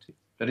activity,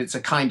 that it's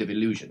a kind of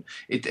illusion.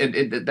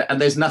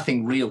 And there's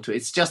nothing real to it.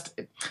 It's just...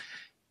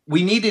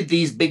 We needed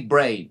these big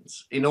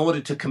brains in order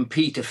to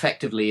compete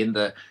effectively in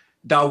the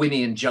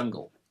Darwinian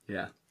jungle.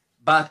 Yeah.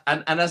 But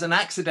and as an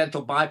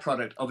accidental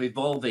byproduct of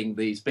evolving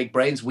these big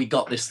brains, we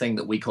got this thing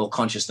that we call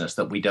consciousness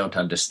that we don't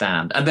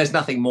understand. And there's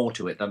nothing more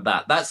to it than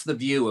that. That's the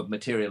view of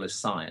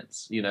materialist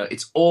science. You know,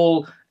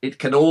 it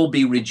can all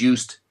be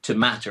reduced to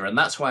matter. And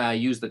that's why I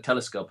use the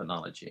telescope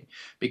analogy.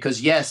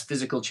 Because yes,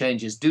 physical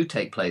changes do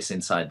take place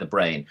inside the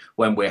brain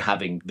when we're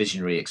having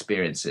visionary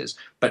experiences.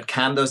 But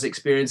can those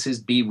experiences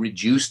be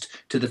reduced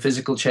to the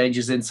physical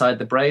changes inside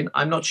the brain?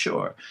 I'm not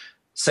sure.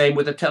 Same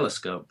with a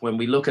telescope. When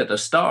we look at a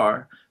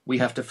star, we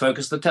have to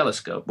focus the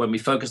telescope. When we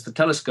focus the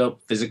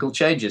telescope, physical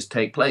changes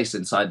take place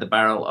inside the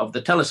barrel of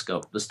the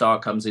telescope. The star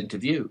comes into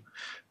view.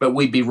 But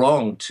we'd be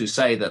wrong to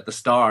say that the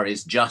star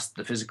is just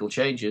the physical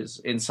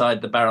changes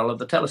inside the barrel of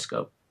the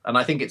telescope. And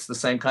I think it's the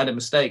same kind of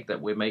mistake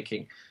that we're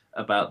making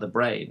about the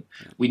brain.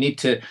 We need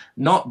to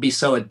not be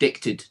so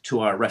addicted to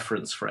our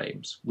reference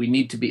frames. We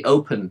need to be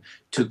open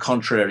to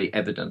contrary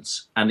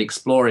evidence and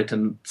explore it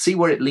and see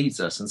where it leads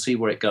us and see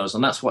where it goes.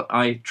 And that's what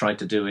I try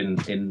to do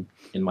in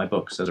my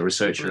books as a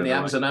researcher. In the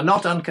Amazon are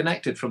not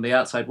unconnected from the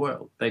outside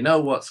world. They know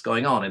what's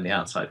going on in the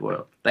outside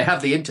world. They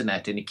have the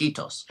internet in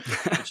Iquitos,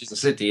 which is a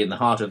city in the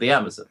heart of the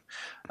Amazon,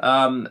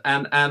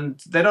 and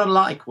they don't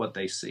like what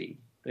they see.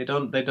 They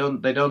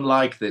don't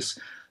like this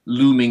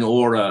looming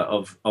aura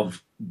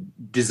of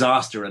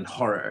disaster and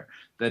horror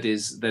that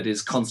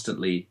is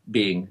constantly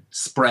being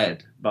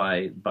spread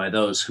by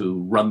those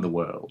who run the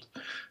world.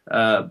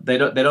 They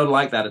don't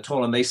like that at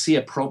all, and they see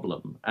a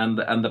problem, and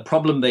the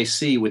problem they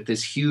see with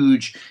this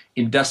huge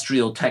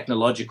industrial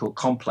technological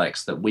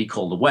complex that we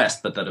call the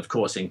West, but that of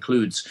course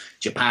includes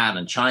Japan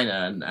and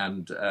China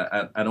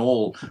and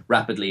all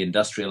rapidly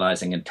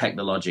industrializing and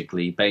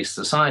technologically based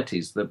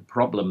societies. The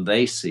problem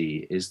they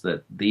see is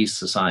that these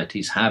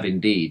societies have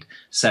indeed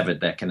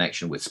severed their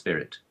connection with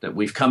spirit, that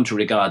we've come to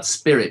regard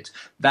spirit,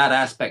 that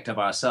aspect of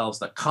ourselves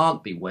that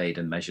can't be weighed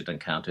and measured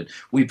and counted,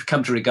 we've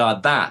come to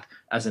regard that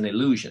as an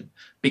illusion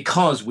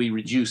because we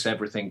reduce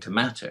everything to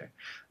matter.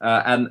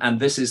 And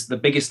this is the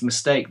biggest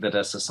mistake that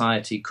a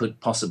society could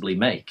possibly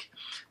make.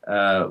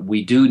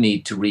 We do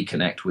need to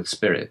reconnect with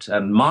spirit.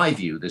 And my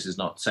view, this is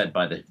not said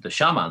by the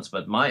shamans,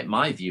 but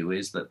my view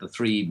is that the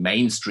three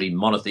mainstream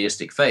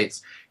monotheistic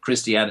faiths,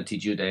 Christianity,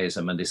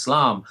 Judaism, and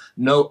Islam,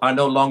 are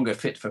no longer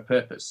fit for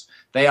purpose.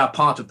 They are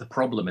part of the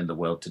problem in the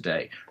world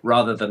today,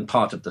 rather than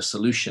part of the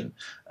solution.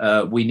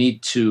 We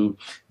need to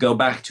go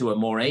back to a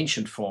more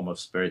ancient form of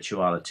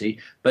spirituality,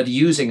 but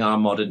using our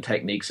modern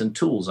techniques and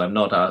tools. I'm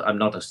not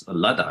a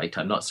Luddite.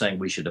 I'm not saying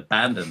we should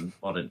abandon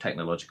modern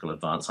technological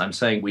advance. I'm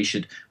saying we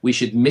should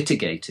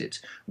mitigate it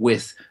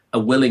with a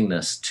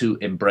willingness to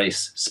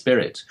embrace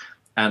spirit.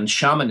 And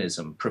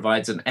shamanism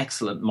provides an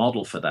excellent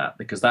model for that,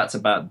 because that's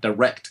about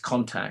direct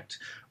contact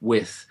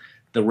with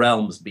the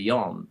realms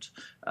beyond.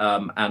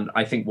 And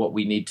I think what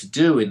we need to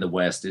do in the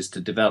West is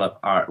to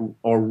develop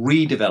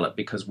redevelop,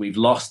 because we've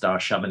lost our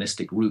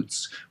shamanistic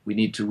roots. We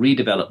need to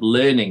redevelop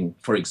learning,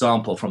 for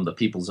example, from the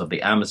peoples of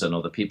the Amazon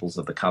or the peoples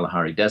of the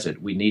Kalahari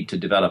Desert. We need to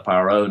develop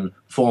our own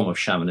form of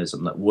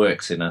shamanism that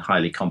works in a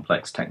highly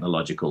complex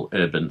technological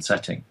urban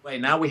setting.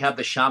 Now we have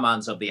the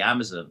shamans of the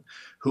Amazon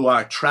who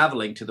are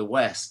traveling to the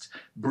West,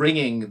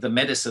 bringing the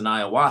medicine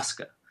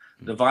ayahuasca,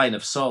 the vine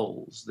of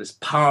souls, this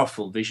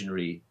powerful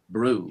visionary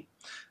brew.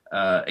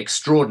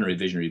 Extraordinary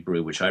visionary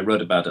brew, which I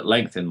wrote about at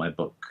length in my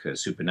book,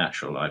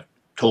 Supernatural. I've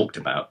talked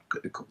about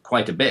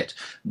quite a bit.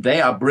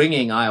 They are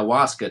bringing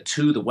ayahuasca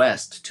to the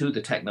West, to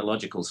the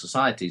technological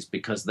societies,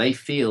 because they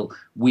feel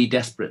we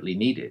desperately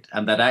need it,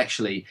 and that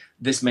actually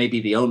this may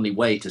be the only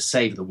way to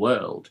save the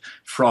world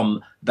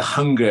from the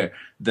hunger,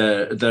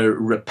 the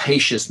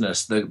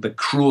rapaciousness, the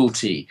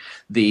cruelty,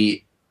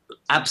 the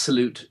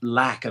absolute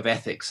lack of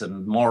ethics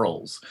and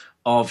morals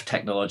of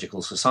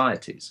technological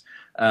societies.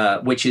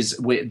 Which is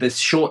this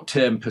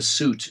short-term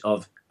pursuit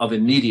of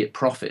immediate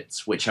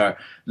profits, which are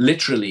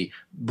literally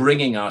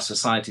bringing our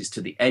societies to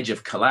the edge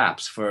of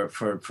collapse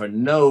for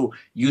no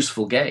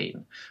useful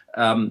gain.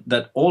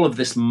 That all of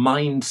this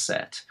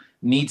mindset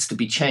needs to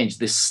be changed.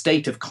 This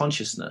state of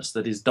consciousness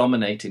that is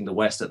dominating the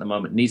West at the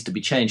moment needs to be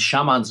changed.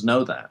 Shamans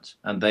know that,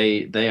 and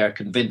they are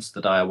convinced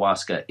that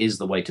ayahuasca is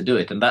the way to do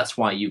it. And that's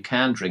why you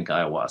can drink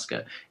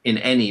ayahuasca in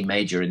any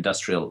major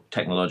industrial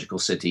technological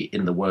city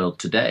in the world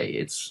today.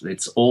 It's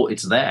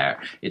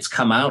there. It's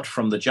come out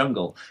from the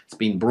jungle. It's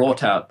been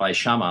brought out by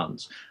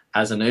shamans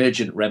as an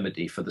urgent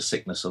remedy for the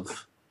sickness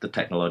of the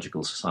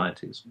technological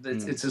societies.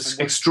 It's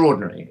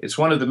extraordinary. It's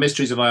one of the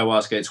mysteries of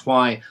ayahuasca. It's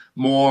why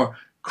more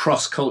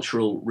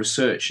cross-cultural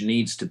research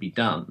needs to be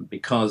done,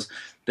 because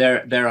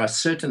there are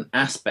certain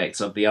aspects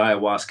of the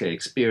ayahuasca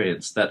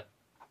experience that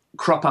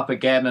crop up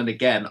again and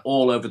again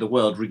all over the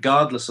world,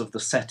 regardless of the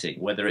setting,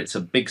 whether it's a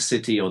big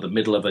city or the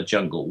middle of a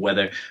jungle,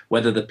 whether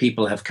the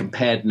people have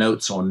compared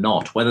notes or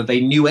not, whether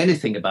they knew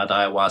anything about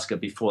ayahuasca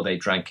before they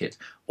drank it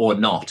or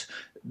not.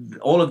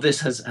 All of this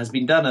has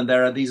been done, and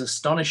there are these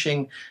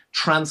astonishing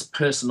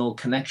transpersonal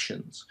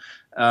connections.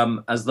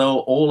 As though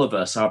all of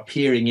us are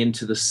peering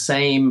into the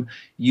same,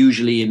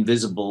 usually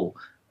invisible,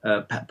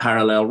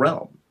 parallel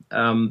realm.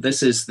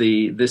 This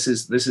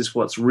is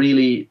what's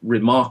really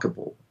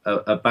remarkable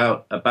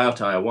about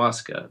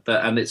ayahuasca,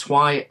 and it's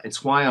why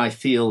I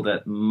feel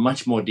that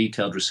much more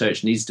detailed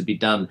research needs to be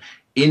done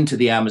into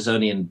the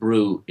Amazonian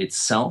brew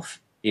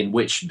itself, in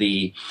which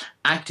the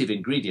active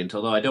ingredient,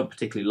 although I don't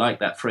particularly like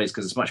that phrase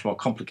because it's much more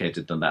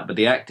complicated than that, but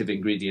the active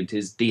ingredient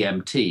is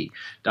DMT,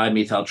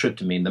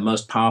 dimethyltryptamine, the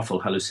most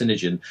powerful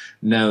hallucinogen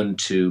known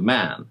to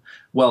man.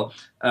 Well,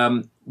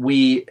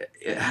 we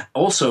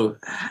also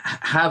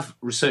have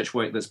research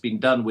work that's been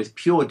done with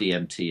pure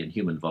DMT in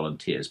human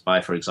volunteers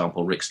by, for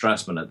example, Rick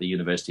Strassman at the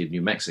University of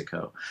New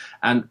Mexico.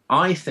 And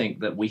I think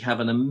that we have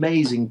an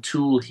amazing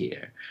tool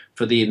here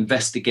for the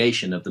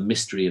investigation of the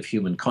mystery of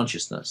human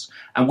consciousness.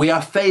 And we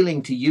are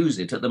failing to use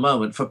it at the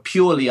moment for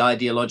purely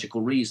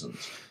ideological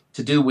reasons,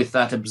 to do with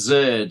that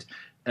absurd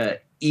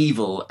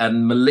evil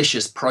and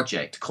malicious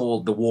project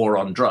called the war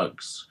on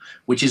drugs,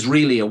 which is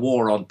really a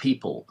war on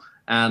people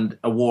and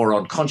a war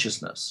on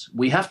consciousness.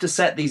 We have to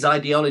set these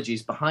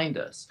ideologies behind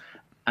us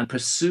and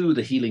pursue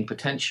the healing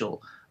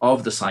potential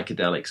of the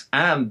psychedelics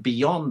and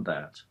beyond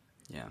that.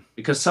 Yeah.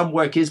 Because some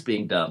work is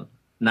being done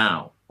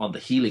now on the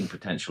healing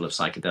potential of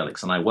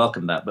psychedelics, and I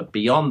welcome that. But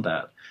beyond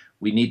that,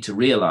 we need to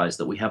realize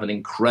that we have an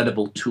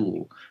incredible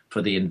tool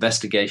for the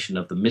investigation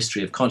of the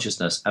mystery of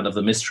consciousness and of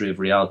the mystery of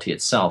reality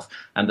itself,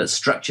 and that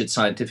structured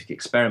scientific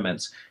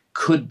experiments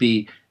could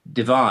be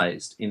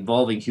devised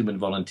involving human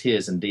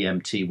volunteers and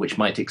DMT, which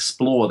might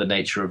explore the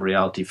nature of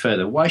reality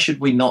further. Why should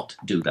we not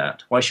do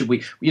that? Why should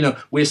we,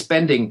 we're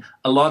spending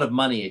a lot of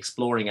money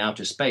exploring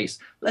outer space.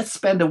 Let's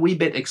spend a wee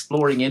bit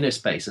exploring inner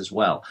space as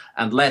well.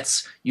 And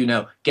let's,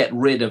 get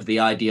rid of the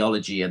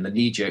ideology and the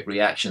knee-jerk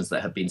reactions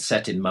that have been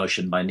set in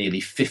motion by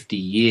nearly 50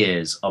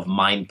 years of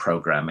mind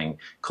programming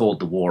called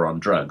the war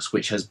on drugs,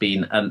 which has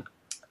been an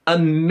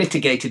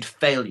unmitigated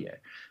failure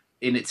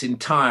in its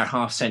entire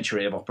half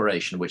century of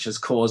operation, which has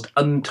caused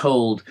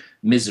untold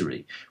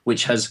misery,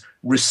 which has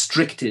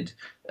restricted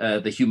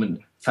the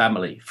human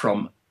family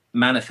from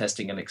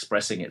manifesting and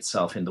expressing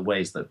itself in the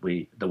ways that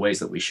we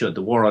should.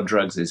 The war on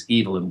drugs is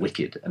evil and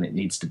wicked, and it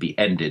needs to be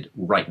ended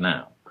right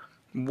now.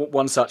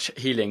 One such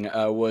healing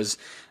was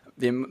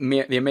the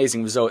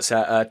amazing results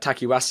at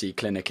Takiwasi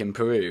Clinic in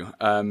Peru.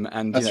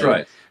 That's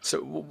right. So,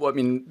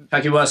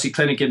 Takiwasi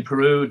Clinic in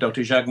Peru,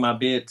 Dr. Jacques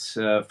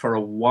Mabit, for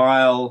a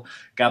while,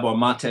 Gabor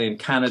Mate in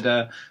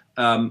Canada,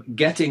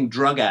 getting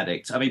drug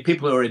addicts,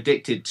 people who are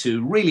addicted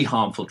to really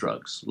harmful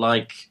drugs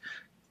like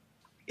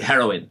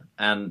heroin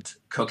and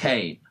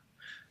cocaine,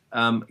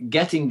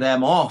 getting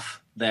them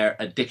off their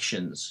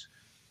addictions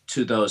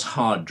to those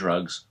hard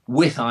drugs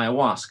with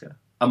ayahuasca.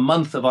 A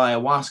month of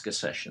ayahuasca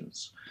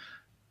sessions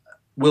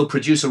will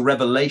produce a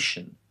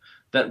revelation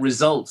that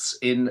results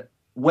in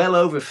well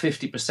over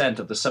 50%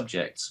 of the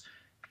subjects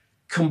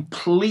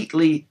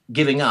completely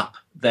giving up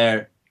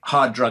their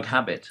hard drug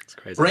habit,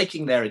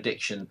 breaking their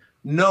addiction,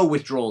 no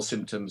withdrawal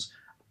symptoms,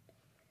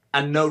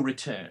 and no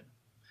return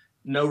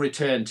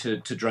to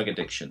drug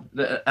addiction.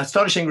 The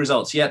astonishing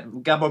results.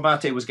 Yet Gabor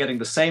Mate was getting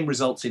the same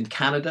results in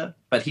Canada,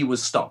 but he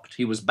was stopped.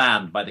 He was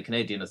banned by the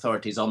Canadian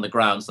authorities on the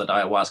grounds that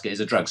ayahuasca is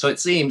a drug. So it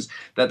seems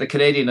that the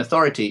Canadian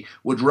authority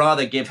would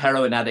rather give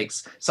heroin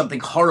addicts something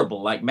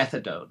horrible like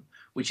methadone,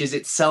 which is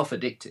itself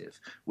addictive,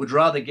 would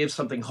rather give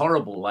something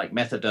horrible like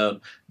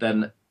methadone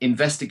than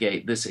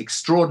investigate this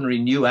extraordinary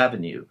new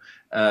avenue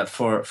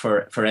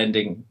for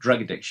ending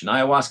drug addiction.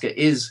 Ayahuasca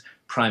is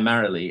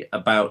primarily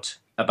about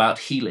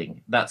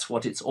healing. That's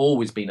what it's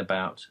always been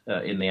about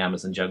in the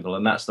Amazon jungle,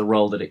 and that's the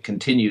role that it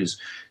continues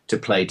to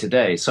play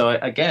today. So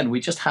again, we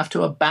just have to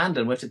we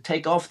have to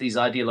take off these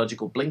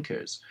ideological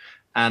blinkers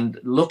and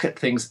look at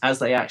things as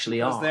they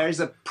actually are. There is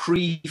a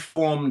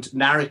preformed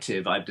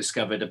narrative I've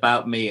discovered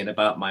about me and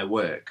about my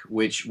work,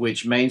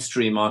 which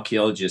mainstream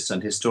archaeologists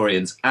and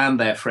historians and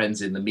their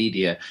friends in the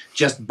media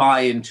just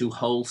buy into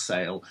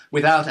wholesale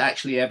without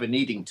actually ever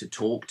needing to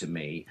talk to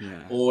me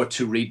or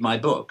to read my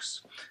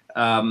books.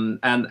 The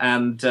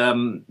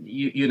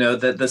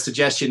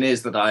suggestion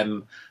is that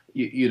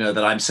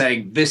I'm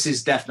saying this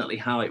is definitely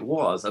how it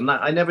was, and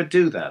that I never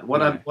do that.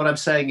 What I'm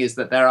saying is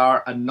that there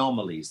are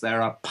anomalies,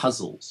 there are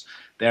puzzles,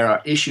 there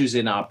are issues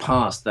in our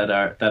past that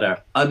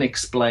are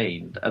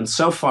unexplained, and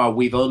so far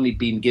we've only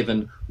been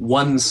given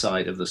one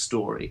side of the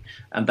story,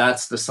 and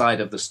that's the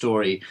side of the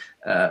story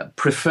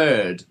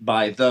preferred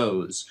by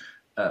those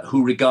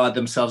who regard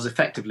themselves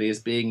effectively as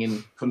being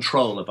in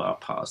control of our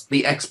past,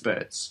 the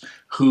experts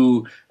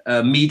who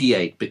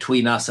mediate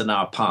between us and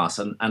our past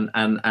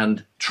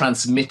and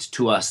transmit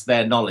to us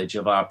their knowledge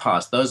of our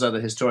past. Those are the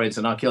historians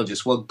and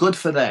archaeologists. Well, good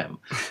for them.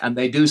 And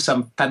they do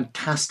some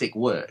fantastic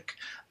work,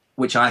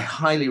 which I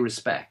highly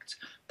respect.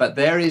 But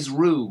there is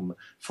room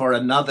for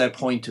another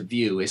point of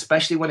view,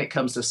 especially when it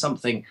comes to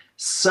something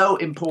so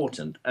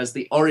important as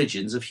the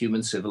origins of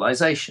human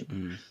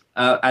civilization.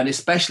 And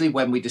especially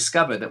when we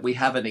discover that we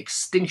have an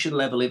extinction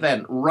level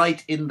event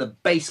right in the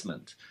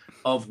basement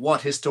of what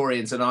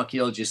historians and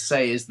archaeologists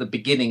say is the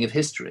beginning of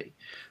history.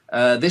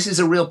 This is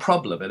a real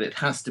problem, and it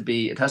has to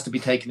be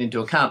taken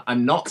into account.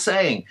 I'm not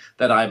saying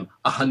that I'm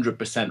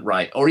 100%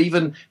 right or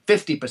even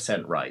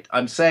 50% right.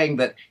 I'm saying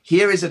that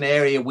here is an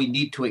area we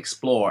need to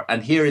explore,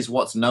 and here is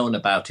what's known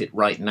about it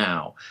right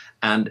now.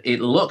 And it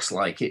looks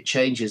like it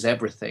changes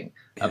everything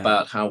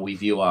about how we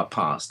view our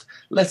past.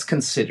 Let's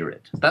consider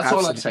it. That's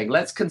all I'm saying.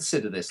 Let's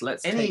consider this.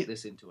 Let's take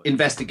this into account. Any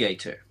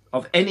investigator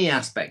of any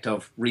aspect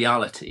of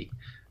reality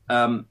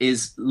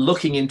is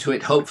looking into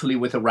it, hopefully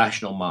with a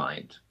rational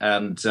mind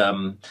and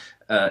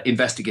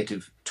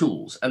investigative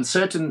tools. And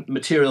certain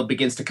material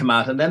begins to come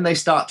out, and then they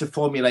start to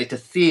formulate a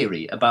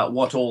theory about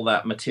what all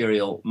that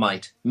material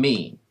might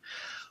mean.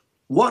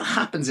 What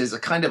happens is a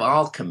kind of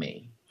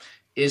alchemy,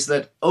 is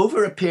that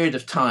over a period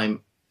of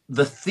time,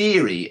 the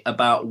theory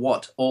about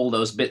what all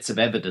those bits of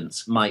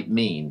evidence might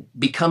mean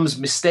becomes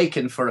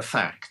mistaken for a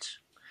fact.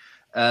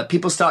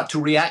 People start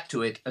to react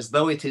to it as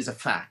though it is a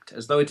fact,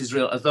 as though it is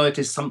real, as though it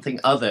is something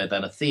other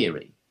than a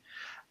theory.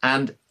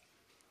 And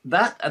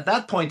that at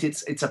that point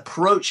it's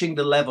approaching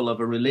the level of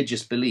a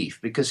religious belief,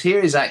 because here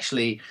is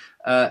actually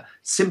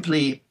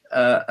simply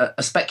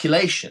a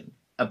speculation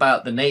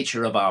about the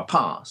nature of our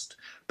past,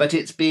 but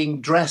it's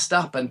being dressed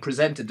up and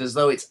presented as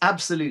though it's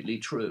absolutely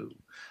true.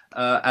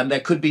 And there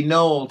could be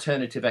no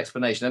alternative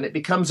explanation. And it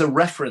becomes a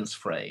reference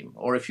frame,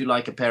 or if you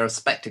like, a pair of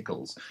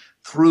spectacles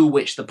through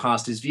which the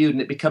past is viewed.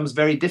 And it becomes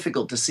very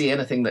difficult to see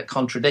anything that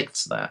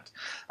contradicts that.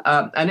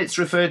 And it's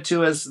referred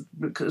to as,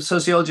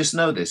 sociologists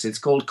know this, it's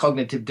called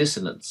cognitive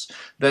dissonance,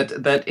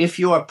 that if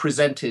you are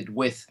presented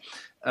with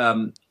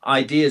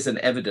ideas and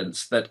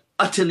evidence that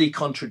utterly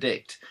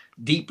contradict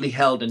deeply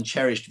held and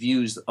cherished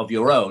views of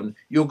your own,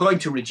 you're going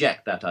to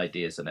reject that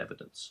ideas and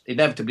evidence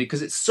inevitably,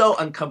 because it's so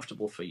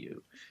uncomfortable for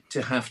you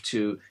to have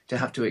to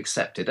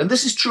accept it. And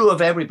this is true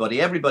of everybody.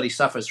 Everybody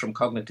suffers from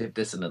cognitive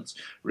dissonance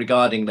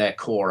regarding their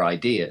core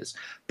ideas.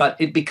 But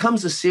it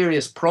becomes a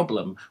serious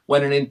problem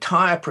when an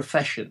entire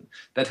profession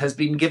that has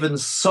been given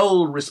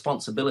sole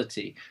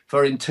responsibility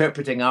for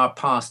interpreting our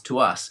past to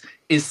us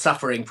is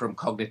suffering from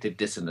cognitive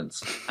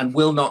dissonance and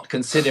will not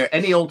consider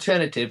any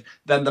alternative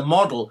than the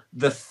model,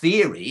 the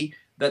theory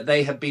that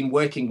they have been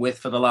working with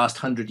for the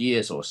last 100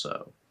 years or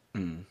so.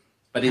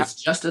 But it's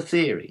just a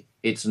theory.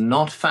 It's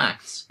not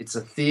facts. It's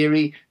a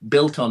theory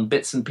built on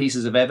bits and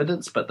pieces of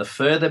evidence. But the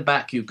further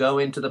back you go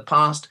into the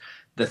past,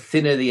 the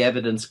thinner the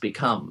evidence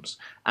becomes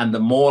and the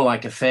more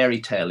like a fairy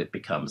tale it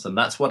becomes. And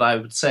that's what I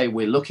would say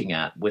we're looking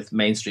at with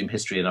mainstream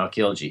history and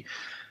archaeology.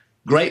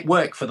 Great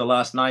work for the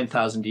last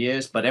 9,000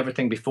 years, but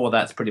everything before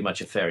that's pretty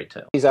much a fairy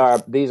tale.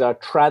 These are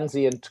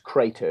transient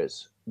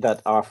craters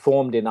that are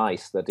formed in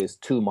ice that is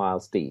 2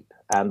 miles deep.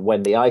 And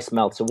when the ice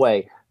melts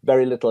away,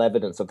 very little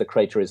evidence of the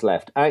crater is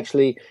left.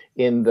 Actually,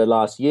 in the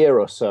last year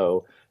or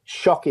so,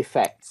 shock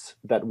effects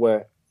that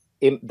were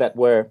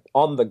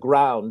on the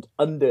ground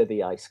under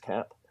the ice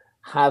cap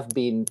have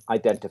been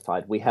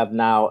identified. We have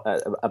now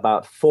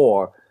about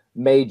 4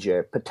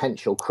 major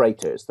potential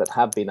craters that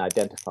have been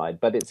identified.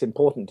 But it's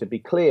important to be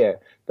clear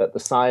that the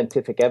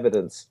scientific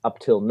evidence up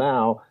till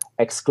now,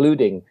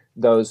 excluding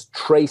those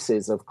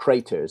traces of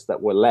craters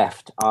that were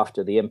left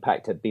after the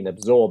impact had been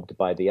absorbed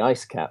by the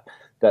ice cap,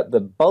 that the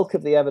bulk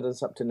of the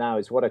evidence up to now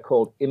is what are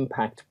called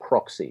impact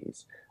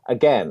proxies.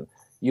 Again,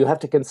 you have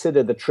to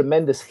consider the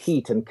tremendous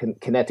heat and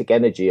kinetic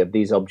energy of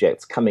these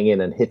objects coming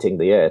in and hitting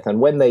the Earth. And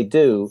when they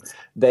do,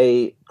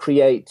 they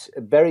create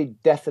very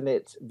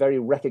definite, very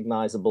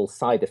recognizable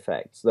side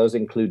effects. Those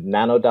include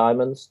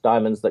nanodiamonds,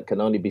 diamonds that can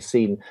only be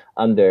seen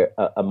under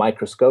a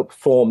microscope,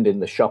 formed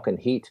in the shock and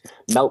heat,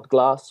 melt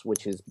glass,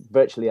 which is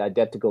virtually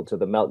identical to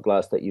the melt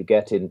glass that you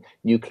get in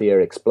nuclear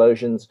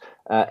explosions,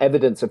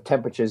 evidence of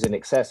temperatures in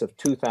excess of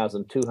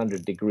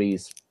 2,200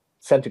 degrees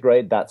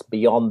centigrade, that's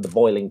beyond the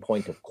boiling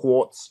point of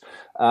quartz,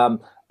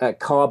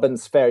 carbon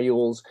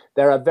spherules.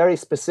 There are very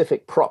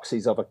specific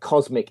proxies of a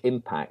cosmic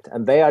impact,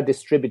 and they are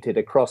distributed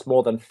across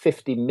more than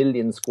 50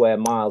 million square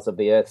miles of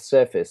the Earth's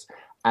surface.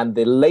 And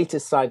the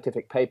latest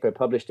scientific paper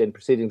published in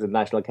Proceedings of the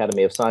National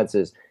Academy of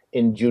Sciences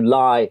in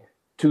July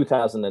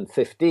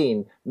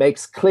 2015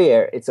 makes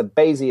clear, it's a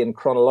Bayesian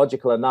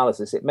chronological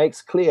analysis, it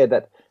makes clear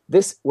that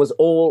this was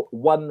all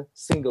one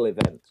single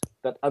event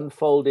that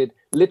unfolded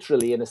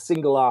literally in a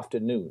single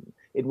afternoon.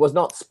 It was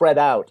not spread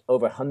out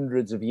over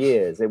hundreds of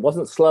years. It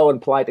wasn't slow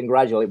and polite and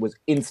gradual. It was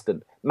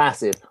instant,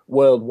 massive,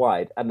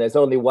 worldwide. And there's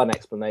only one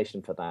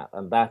explanation for that,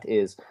 and that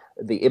is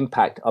the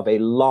impact of a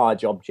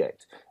large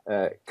object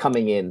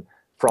coming in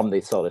from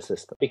the solar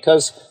system.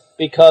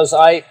 Because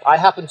I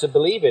happen to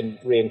believe in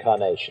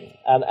reincarnation.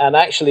 And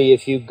actually,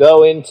 if you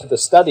go into the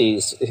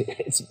studies,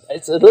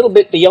 it's a little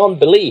bit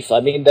beyond belief. I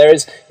mean,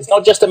 it's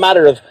not just a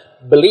matter of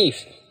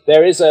belief.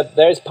 There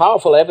is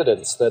powerful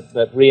evidence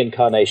that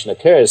reincarnation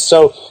occurs.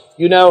 So,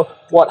 you know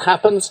what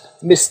happens?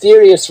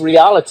 Mysterious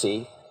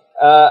reality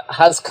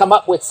has come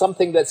up with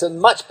something that's a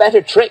much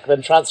better trick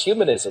than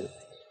transhumanism.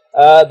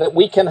 That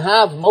we can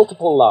have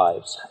multiple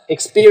lives,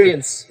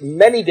 experience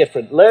many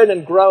different, learn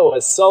and grow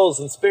as souls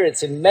and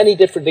spirits in many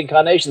different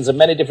incarnations in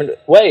many different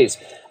ways.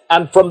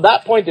 And from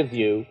that point of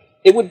view,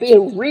 it would be a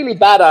really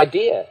bad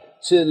idea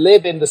to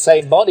live in the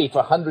same body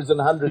for hundreds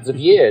and hundreds of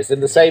years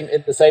in the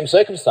same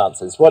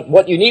circumstances.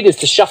 What you need is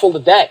to shuffle the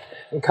deck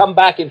and come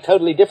back in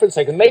totally different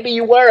circumstances. Maybe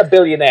you were a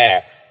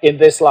billionaire in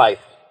this life.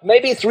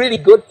 Maybe it's really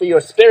good for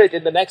your spirit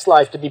in the next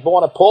life to be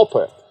born a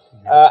pauper.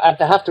 And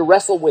to have to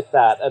wrestle with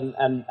that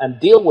and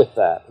deal with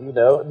that, you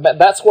know,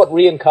 that's what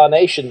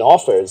reincarnation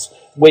offers,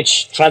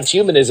 which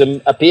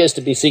transhumanism appears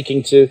to be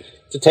seeking to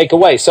take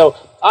away. So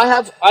I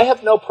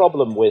have no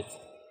problem with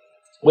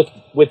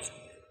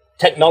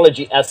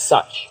technology as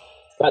such,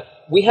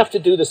 but we have to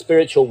do the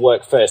spiritual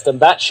work first, and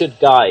that should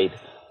guide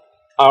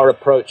our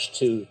approach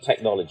to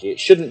technology. It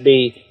shouldn't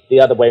be the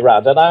other way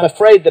around. And I'm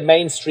afraid the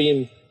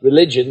mainstream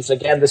religions,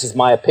 again, this is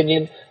my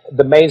opinion,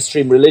 the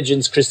mainstream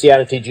religions,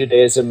 Christianity,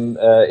 Judaism,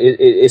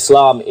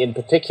 Islam in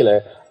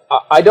particular,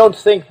 I don't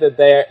think that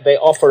they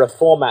offer a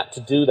format to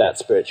do that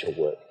spiritual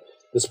work.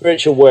 The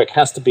spiritual work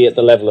has to be at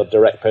the level of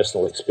direct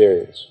personal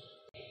experience.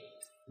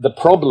 The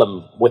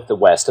problem with the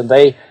West, and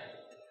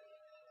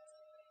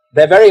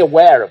they're very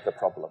aware of the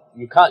problem.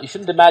 You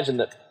shouldn't imagine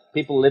that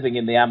people living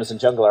in the Amazon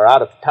jungle are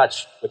out of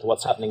touch with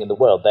what's happening in the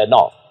world. They're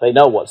not. They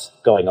know what's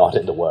going on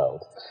in the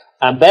world.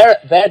 And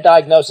their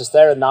diagnosis,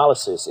 their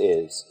analysis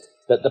is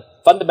that the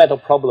fundamental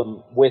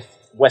problem with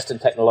Western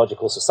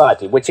technological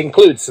society, which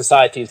includes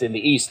societies in the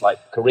East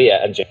like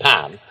Korea and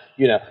Japan,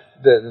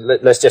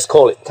 let's just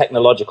call it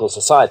technological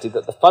society,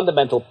 that the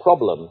fundamental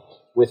problem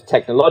with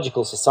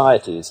technological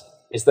societies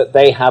is that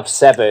they have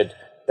severed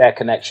their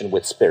connection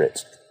with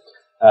spirit,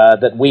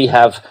 that we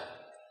have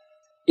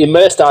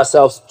immersed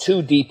ourselves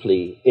too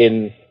deeply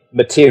in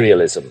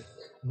materialism,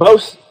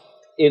 both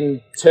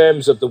in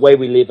terms of the way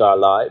we live our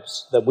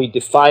lives, that we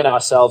define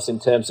ourselves in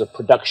terms of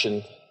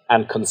production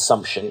and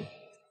consumption,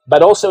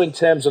 but also in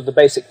terms of the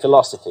basic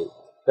philosophy,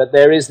 that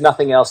there is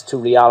nothing else to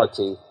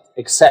reality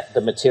except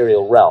the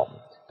material realm,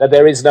 that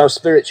there is no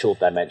spiritual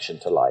dimension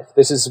to life.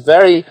 This is a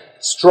very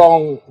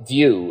strong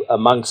view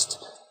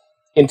amongst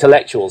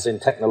intellectuals in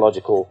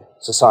technological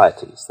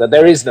societies, that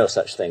there is no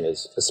such thing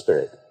as a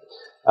spirit.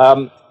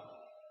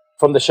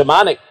 From the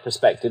shamanic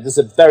perspective, this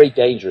is a very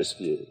dangerous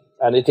view,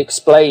 and it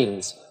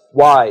explains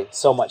why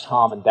so much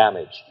harm and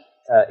damage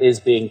is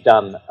being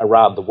done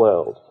around the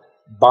world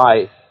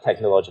by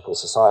technological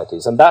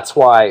societies. And that's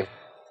why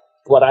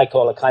what I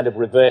call a kind of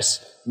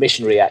reverse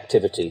missionary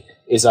activity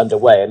is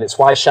underway. And it's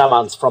why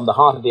shamans from the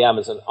heart of the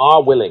Amazon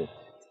are willing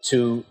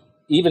to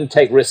even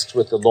take risks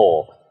with the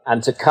law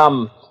and to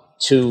come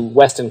to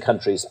Western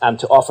countries and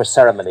to offer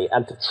ceremony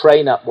and to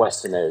train up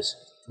Westerners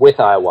with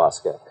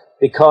ayahuasca,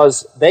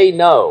 because they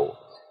know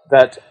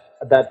that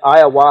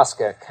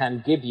ayahuasca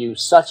can give you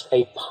such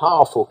a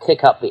powerful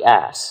kick up the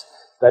ass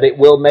that it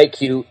will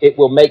make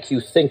you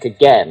think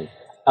again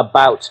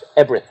about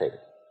everything.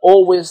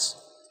 Always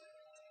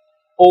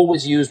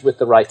used with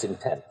the right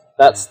intent.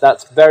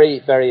 That's very,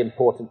 very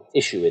important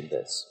issue in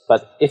this.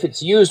 But if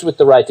it's used with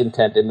the right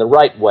intent, in the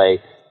right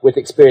way, with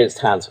experienced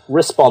hands,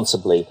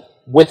 responsibly,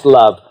 with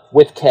love,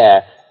 with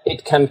care,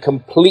 it can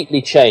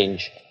completely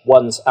change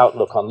one's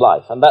outlook on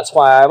life. And that's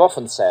why I've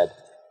often said,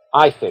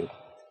 I've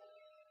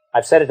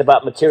said it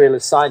about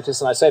materialist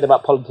scientists, and I say it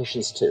about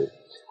politicians too.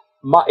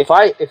 If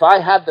I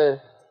had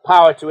the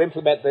power to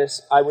implement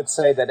this, I would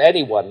say that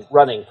anyone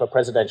running for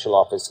presidential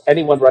office,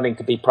 anyone running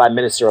to be prime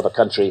minister of a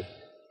country,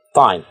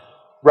 fine,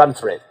 run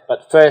for it.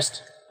 But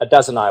first, a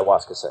dozen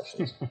ayahuasca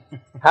sessions.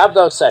 Have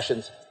those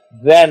sessions,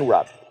 then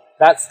run.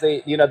 That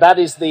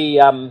is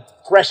the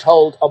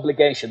threshold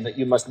obligation that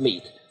you must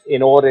meet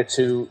in order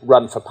to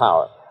run for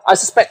power. I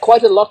suspect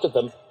quite a lot of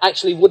them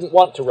actually wouldn't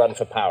want to run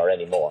for power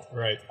anymore.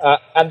 Right.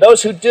 And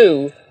those who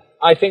do,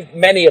 I think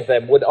many of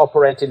them would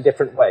operate in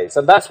different ways.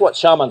 And that's what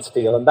shamans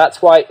feel. And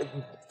that's why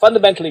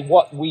fundamentally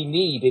what we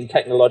need in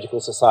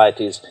technological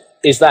societies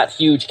is that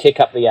huge kick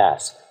up the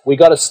ass. We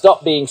got to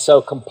stop being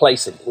so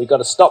complacent. We got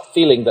to stop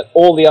feeling that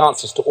all the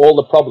answers to all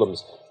the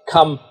problems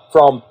come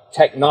from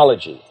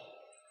technology.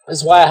 This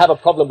is why I have a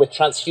problem with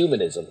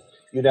transhumanism.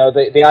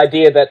 The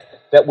idea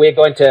that we're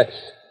going to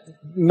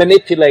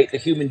manipulate the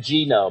human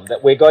genome,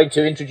 that we're going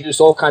to introduce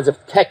all kinds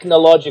of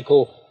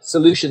technological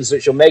solutions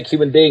which will make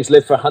human beings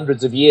live for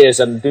hundreds of years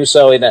and do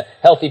so in a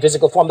healthy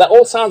physical form. That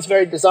all sounds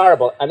very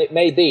desirable, and it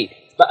may be.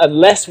 But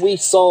unless we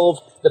solve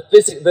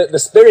the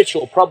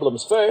spiritual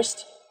problems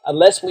first,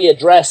 unless we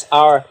address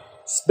our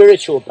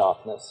spiritual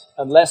darkness,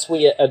 unless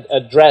we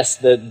address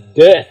the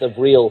dearth of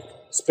real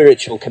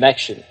spiritual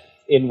connection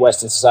in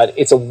Western society,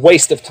 it's a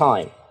waste of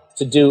time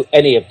to do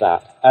any of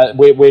that.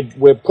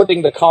 We're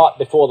putting the cart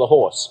before the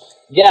horse.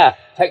 Yeah,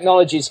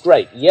 technology is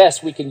great.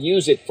 Yes, we can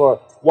use it for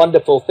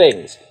wonderful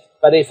things.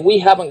 But if we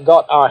haven't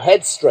got our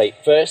heads straight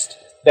first,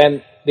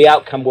 then the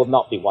outcome will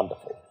not be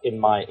wonderful, in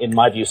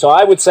my view. So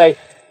I would say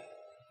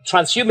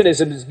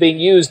transhumanism is being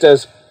used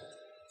as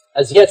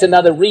yet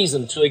another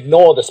reason to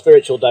ignore the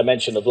spiritual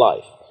dimension of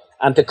life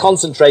and to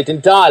concentrate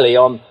entirely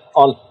on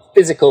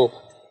physical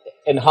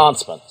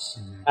enhancements.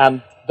 Mm-hmm.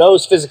 And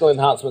those physical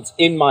enhancements,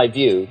 in my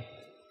view,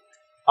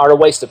 are a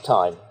waste of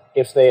time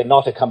if they are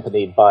not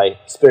accompanied by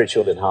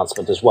spiritual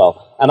enhancement as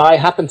well. And I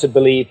happen to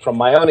believe, from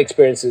my own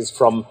experiences,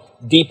 from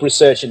deep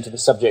research into the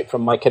subject,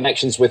 from my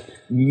connections with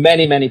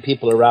many, many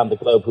people around the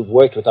globe who've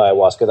worked with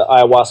ayahuasca, that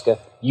ayahuasca,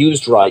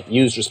 used right,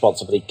 used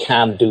responsibly,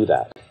 can do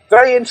that.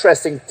 Very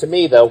interesting to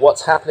me, though,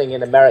 what's happening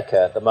in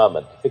America at the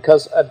moment,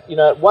 because, at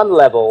one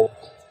level,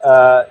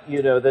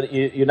 the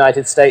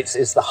United States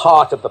is the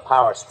heart of the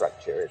power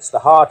structure. It's the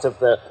heart of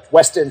the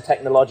Western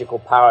technological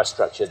power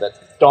structure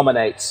that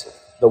dominates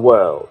the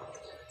world.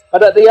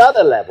 But at the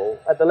other level,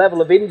 at the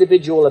level of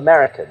individual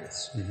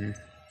Americans, mm-hmm.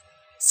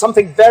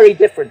 something very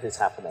different is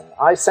happening.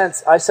 I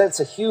sense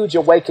a huge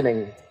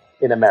awakening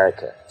in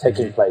America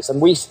taking mm-hmm. place.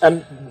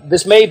 And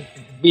this may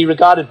be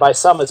regarded by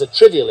some as a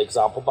trivial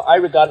example, but I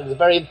regard it as a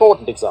very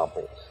important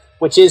example,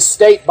 which is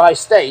state by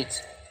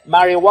state,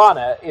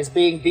 marijuana is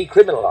being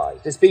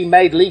decriminalized. It's being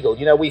made legal.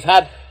 We've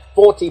had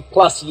 40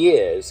 plus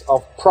years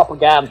of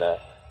propaganda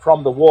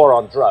from the war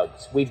on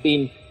drugs. We've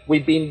been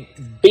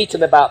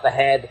beaten about the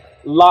head,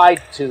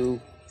 lied to.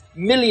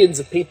 Millions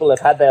of people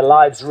have had their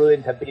lives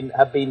ruined,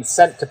 have been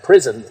sent to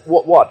prison.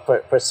 What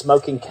for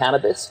smoking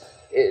cannabis?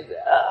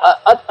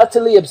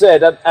 utterly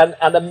absurd.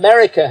 And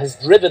America has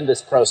driven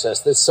this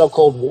process, this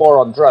so-called war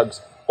on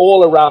drugs,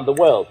 all around the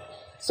world.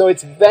 So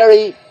it's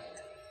very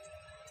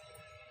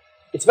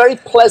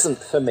pleasant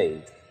for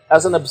me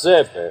as an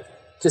observer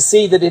to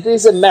see that it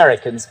is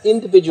Americans,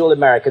 individual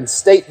Americans,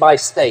 state by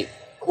state,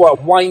 who are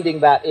winding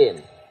that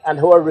in and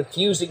who are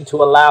refusing to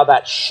allow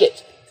that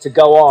shit to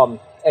go on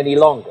any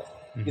longer.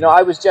 Mm-hmm. You know,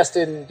 I was just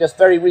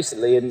very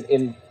recently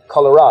in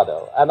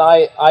Colorado, and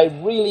I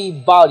really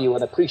value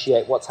and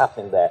appreciate what's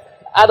happening there.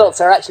 Adults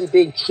are actually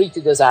being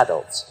treated as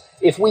adults.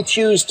 If we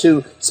choose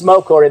to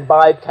smoke or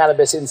imbibe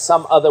cannabis in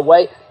some other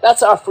way,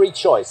 that's our free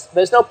choice.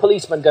 There's no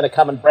policeman going to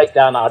come and break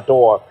down our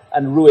door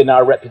and ruin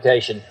our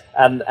reputation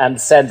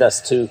and send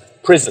us to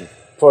prison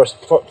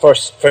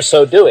for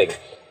so doing.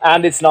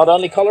 And it's not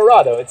only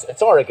Colorado,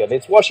 it's Oregon,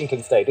 it's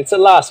Washington State, it's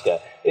Alaska,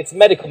 it's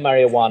medical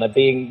marijuana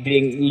being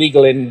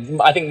legal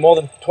in, I think, more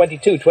than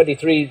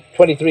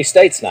 23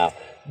 states now.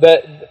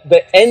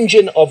 The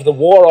engine of the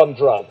war on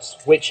drugs,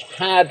 which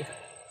had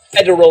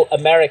federal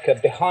America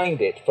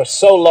behind it for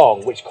so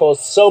long, which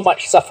caused so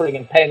much suffering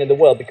and pain in the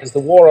world, because the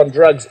war on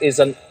drugs is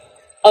an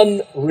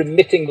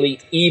unremittingly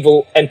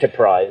evil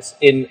enterprise,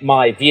 in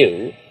my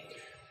view,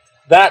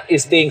 that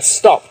is being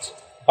stopped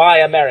by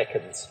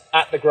Americans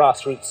at the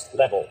grassroots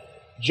level,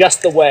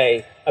 just the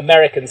way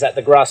Americans at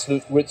the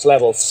grassroots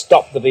level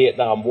stopped the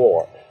Vietnam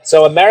War.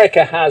 So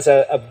America has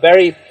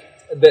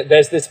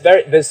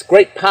there's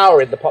great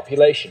power in the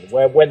population,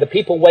 where when the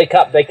people wake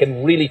up, they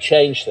can really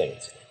change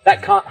things.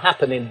 That can't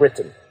happen in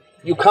Britain.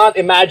 You can't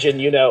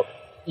imagine, you know,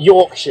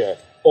 Yorkshire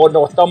or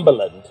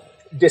Northumberland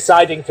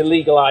deciding to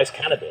legalize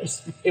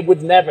cannabis. It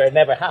would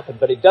never happen,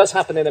 but it does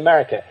happen in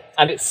America,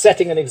 and it's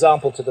setting an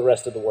example to the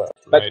rest of the world.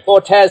 Right.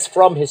 But Cortés,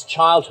 from his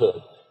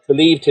childhood,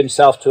 believed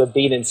himself to have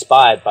been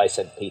inspired by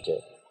St. Peter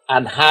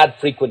and had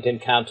frequent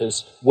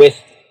encounters with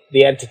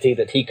the entity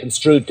that he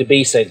construed to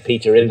be St.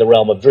 Peter in the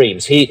realm of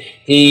dreams.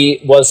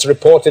 He was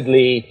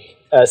reportedly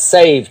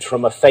saved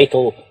from a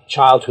fatal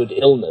childhood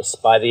illness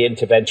by the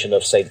intervention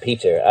of St.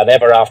 Peter, and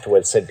ever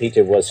afterwards St.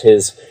 Peter was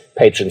his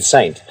patron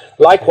saint.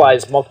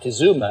 Likewise,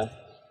 Moctezuma,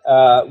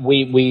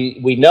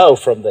 we know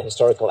from the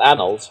historical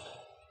annals,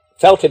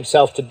 felt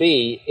himself to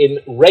be in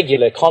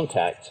regular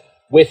contact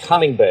with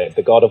Hummingbird,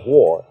 the god of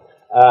war,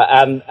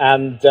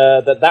 and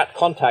that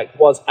contact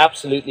was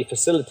absolutely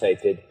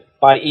facilitated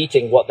by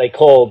eating what they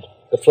called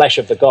the flesh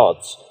of the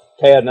gods,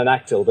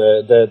 Teonanactyl,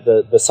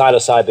 the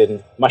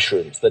psilocybin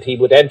mushrooms, that he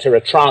would enter a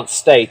trance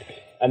state,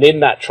 and in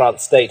that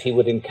trance state he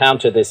would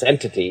encounter this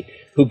entity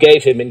who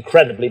gave him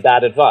incredibly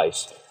bad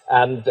advice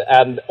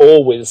and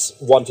always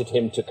wanted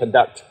him to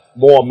conduct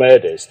more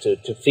murders,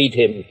 to feed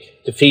him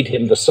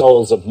the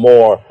souls of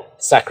more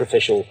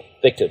sacrificial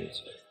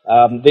victims.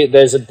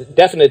 There's a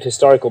definite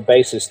historical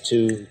basis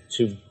to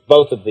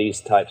both of these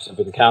types of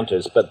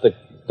encounters, but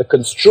the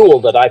construal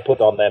that I put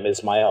on them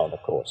is my own,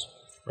 of course.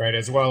 Right,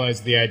 as well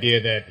as the idea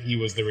that he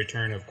was the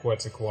return of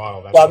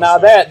Quetzalcoatl. Well, now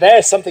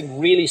there's something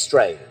really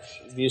strange.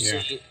 You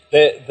see,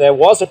 there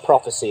was a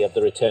prophecy of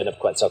the return of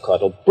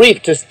Quetzalcoatl.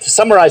 To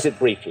summarize it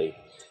briefly,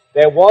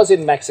 there was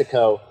in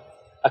Mexico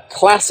a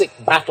classic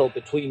battle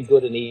between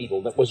good and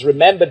evil that was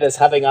remembered as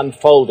having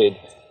unfolded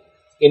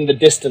in the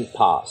distant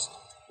past.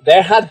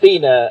 There had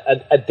been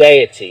a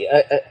deity,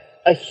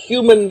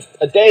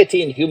 a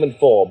deity in human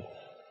form,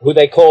 who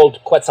they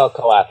called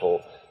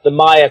Quetzalcoatl. The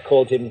Maya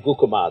called him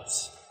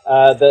Gucumatz.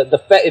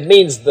 It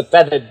means the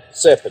feathered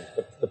serpent,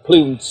 the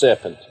plumed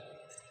serpent.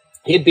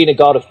 He had been a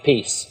god of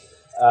peace.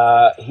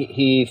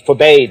 He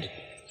forbade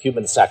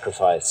human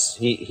sacrifice.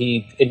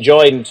 He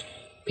enjoined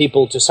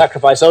people to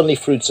sacrifice only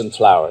fruits and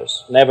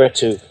flowers, never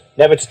to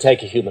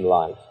take a human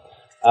life,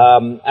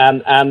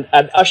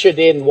 and ushered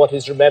in what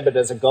is remembered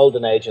as a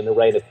golden age and a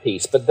reign of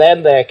peace. But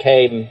then there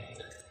came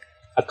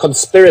a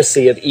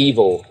conspiracy of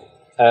evil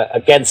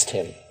against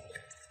him.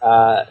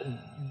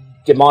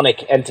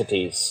 Demonic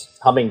entities,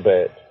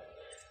 Hummingbird,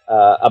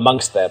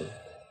 amongst them,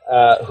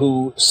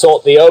 who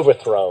sought the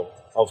overthrow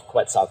of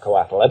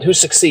Quetzalcoatl, and who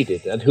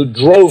succeeded, and who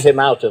drove him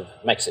out of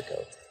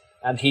Mexico.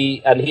 And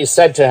he is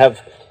said to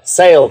have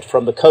sailed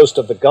from the coast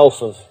of the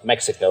Gulf of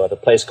Mexico at a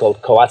place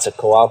called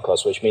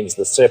Coatzacoalcos, which means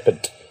the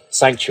serpent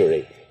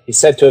sanctuary. He's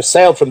said to have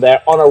sailed from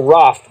there on a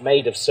raft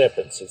made of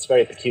serpents. It's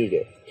very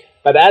peculiar.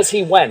 But as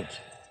he went,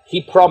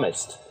 he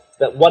promised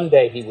that one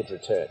day he would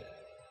return.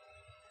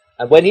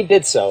 And when he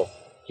did so,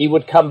 he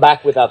would come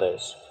back with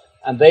others,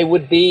 and they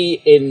would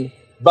be in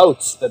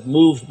boats that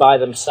moved by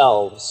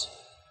themselves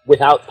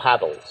without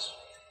paddles,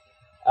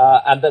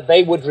 and that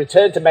they would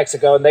return to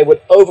Mexico and they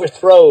would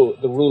overthrow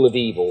the rule of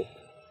evil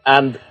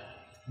and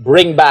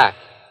bring back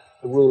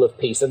the rule of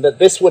peace, and that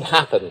this would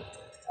happen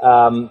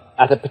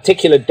at a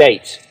particular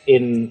date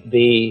in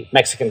the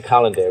Mexican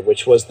calendar,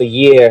 which was the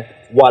year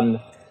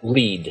 1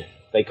 Reed.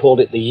 They called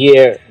it the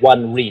year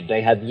 1 Reed.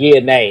 They had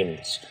year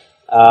names,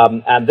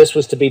 and this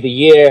was to be the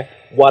year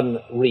 1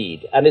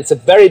 Reed. And it's a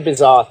very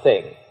bizarre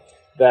thing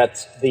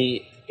that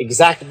the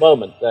exact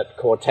moment that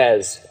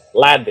Cortés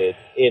landed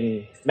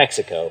in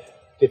Mexico,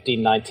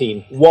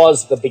 1519,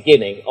 was the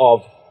beginning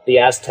of the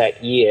Aztec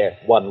year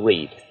 1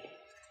 Reed.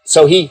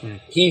 So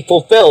he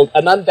fulfilled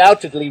an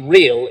undoubtedly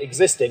real,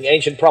 existing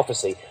ancient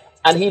prophecy.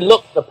 And he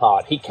looked the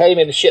part. He came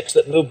in ships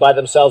that moved by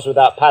themselves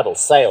without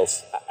paddles,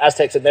 sails.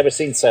 Aztecs had never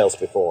seen sails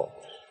before.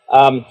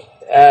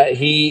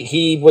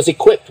 He was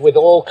equipped with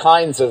all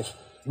kinds of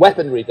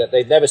weaponry that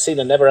they'd never seen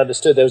and never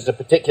understood. There was a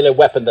particular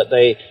weapon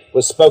that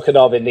was spoken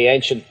of in the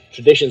ancient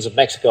traditions of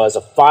Mexico as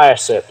a fire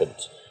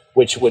serpent,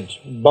 which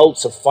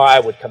bolts of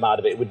fire would come out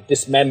of it. It would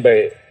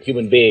dismember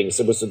human beings.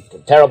 It was a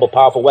terrible,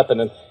 powerful weapon.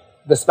 And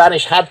the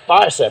Spanish had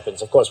fire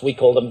serpents. Of course, we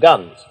call them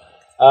guns.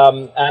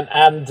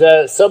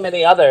 So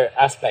many other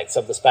aspects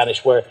of the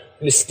Spanish were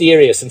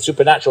mysterious and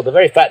supernatural. The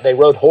very fact they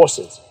rode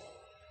horses,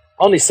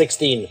 only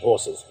 16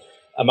 horses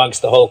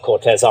amongst the whole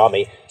Cortes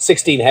army,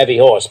 16 heavy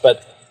horse.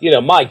 But, you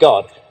know, my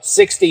God,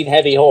 16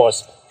 heavy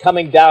horse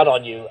coming down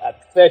on you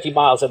at 30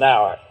 miles an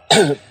hour,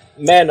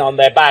 men on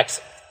their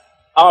backs,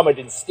 armored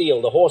in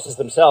steel, the horses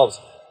themselves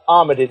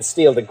armored in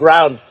steel, the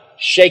ground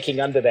shaking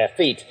under their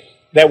feet.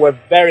 There were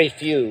very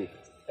few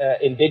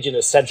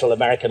indigenous Central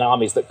American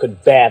armies that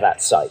could bear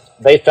that sight.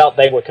 They felt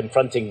they were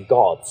confronting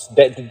gods,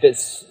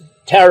 this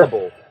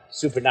terrible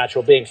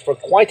supernatural beings. For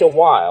quite a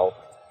while,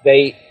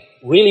 they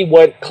really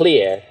weren't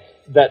clear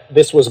that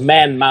this was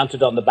men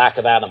mounted on the back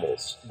of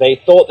animals. They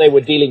thought they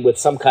were dealing with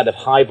some kind of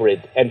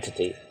hybrid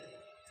entity.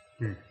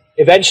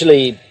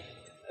 Eventually,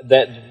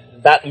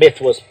 that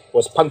myth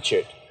was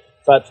punctured,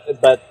 but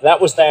that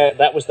was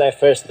their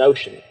first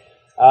notion.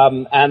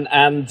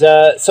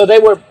 So they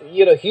were,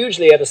 you know,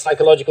 hugely at a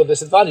psychological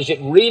disadvantage. It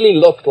really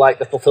looked like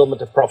the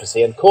fulfillment of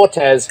prophecy, and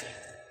Cortes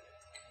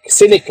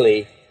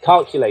cynically,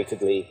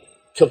 calculatedly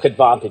took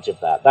advantage of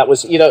that. That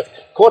was, you know,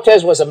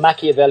 Cortes was a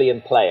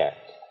Machiavellian player.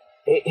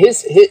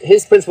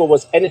 His principle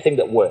was anything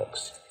that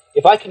works.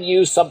 If I can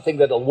use something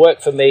that'll work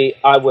for me,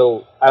 I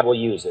will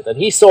use it. And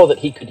he saw that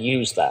he could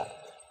use that,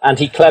 and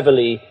he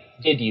cleverly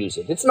did use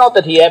it. It's not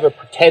that he ever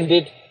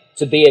pretended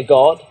to be a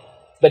god,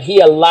 but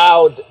he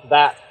allowed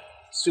that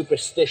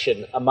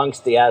superstition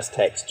amongst the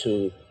Aztecs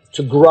to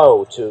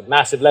grow to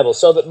massive levels,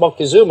 so that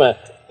Moctezuma,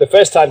 the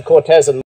first time Cortes and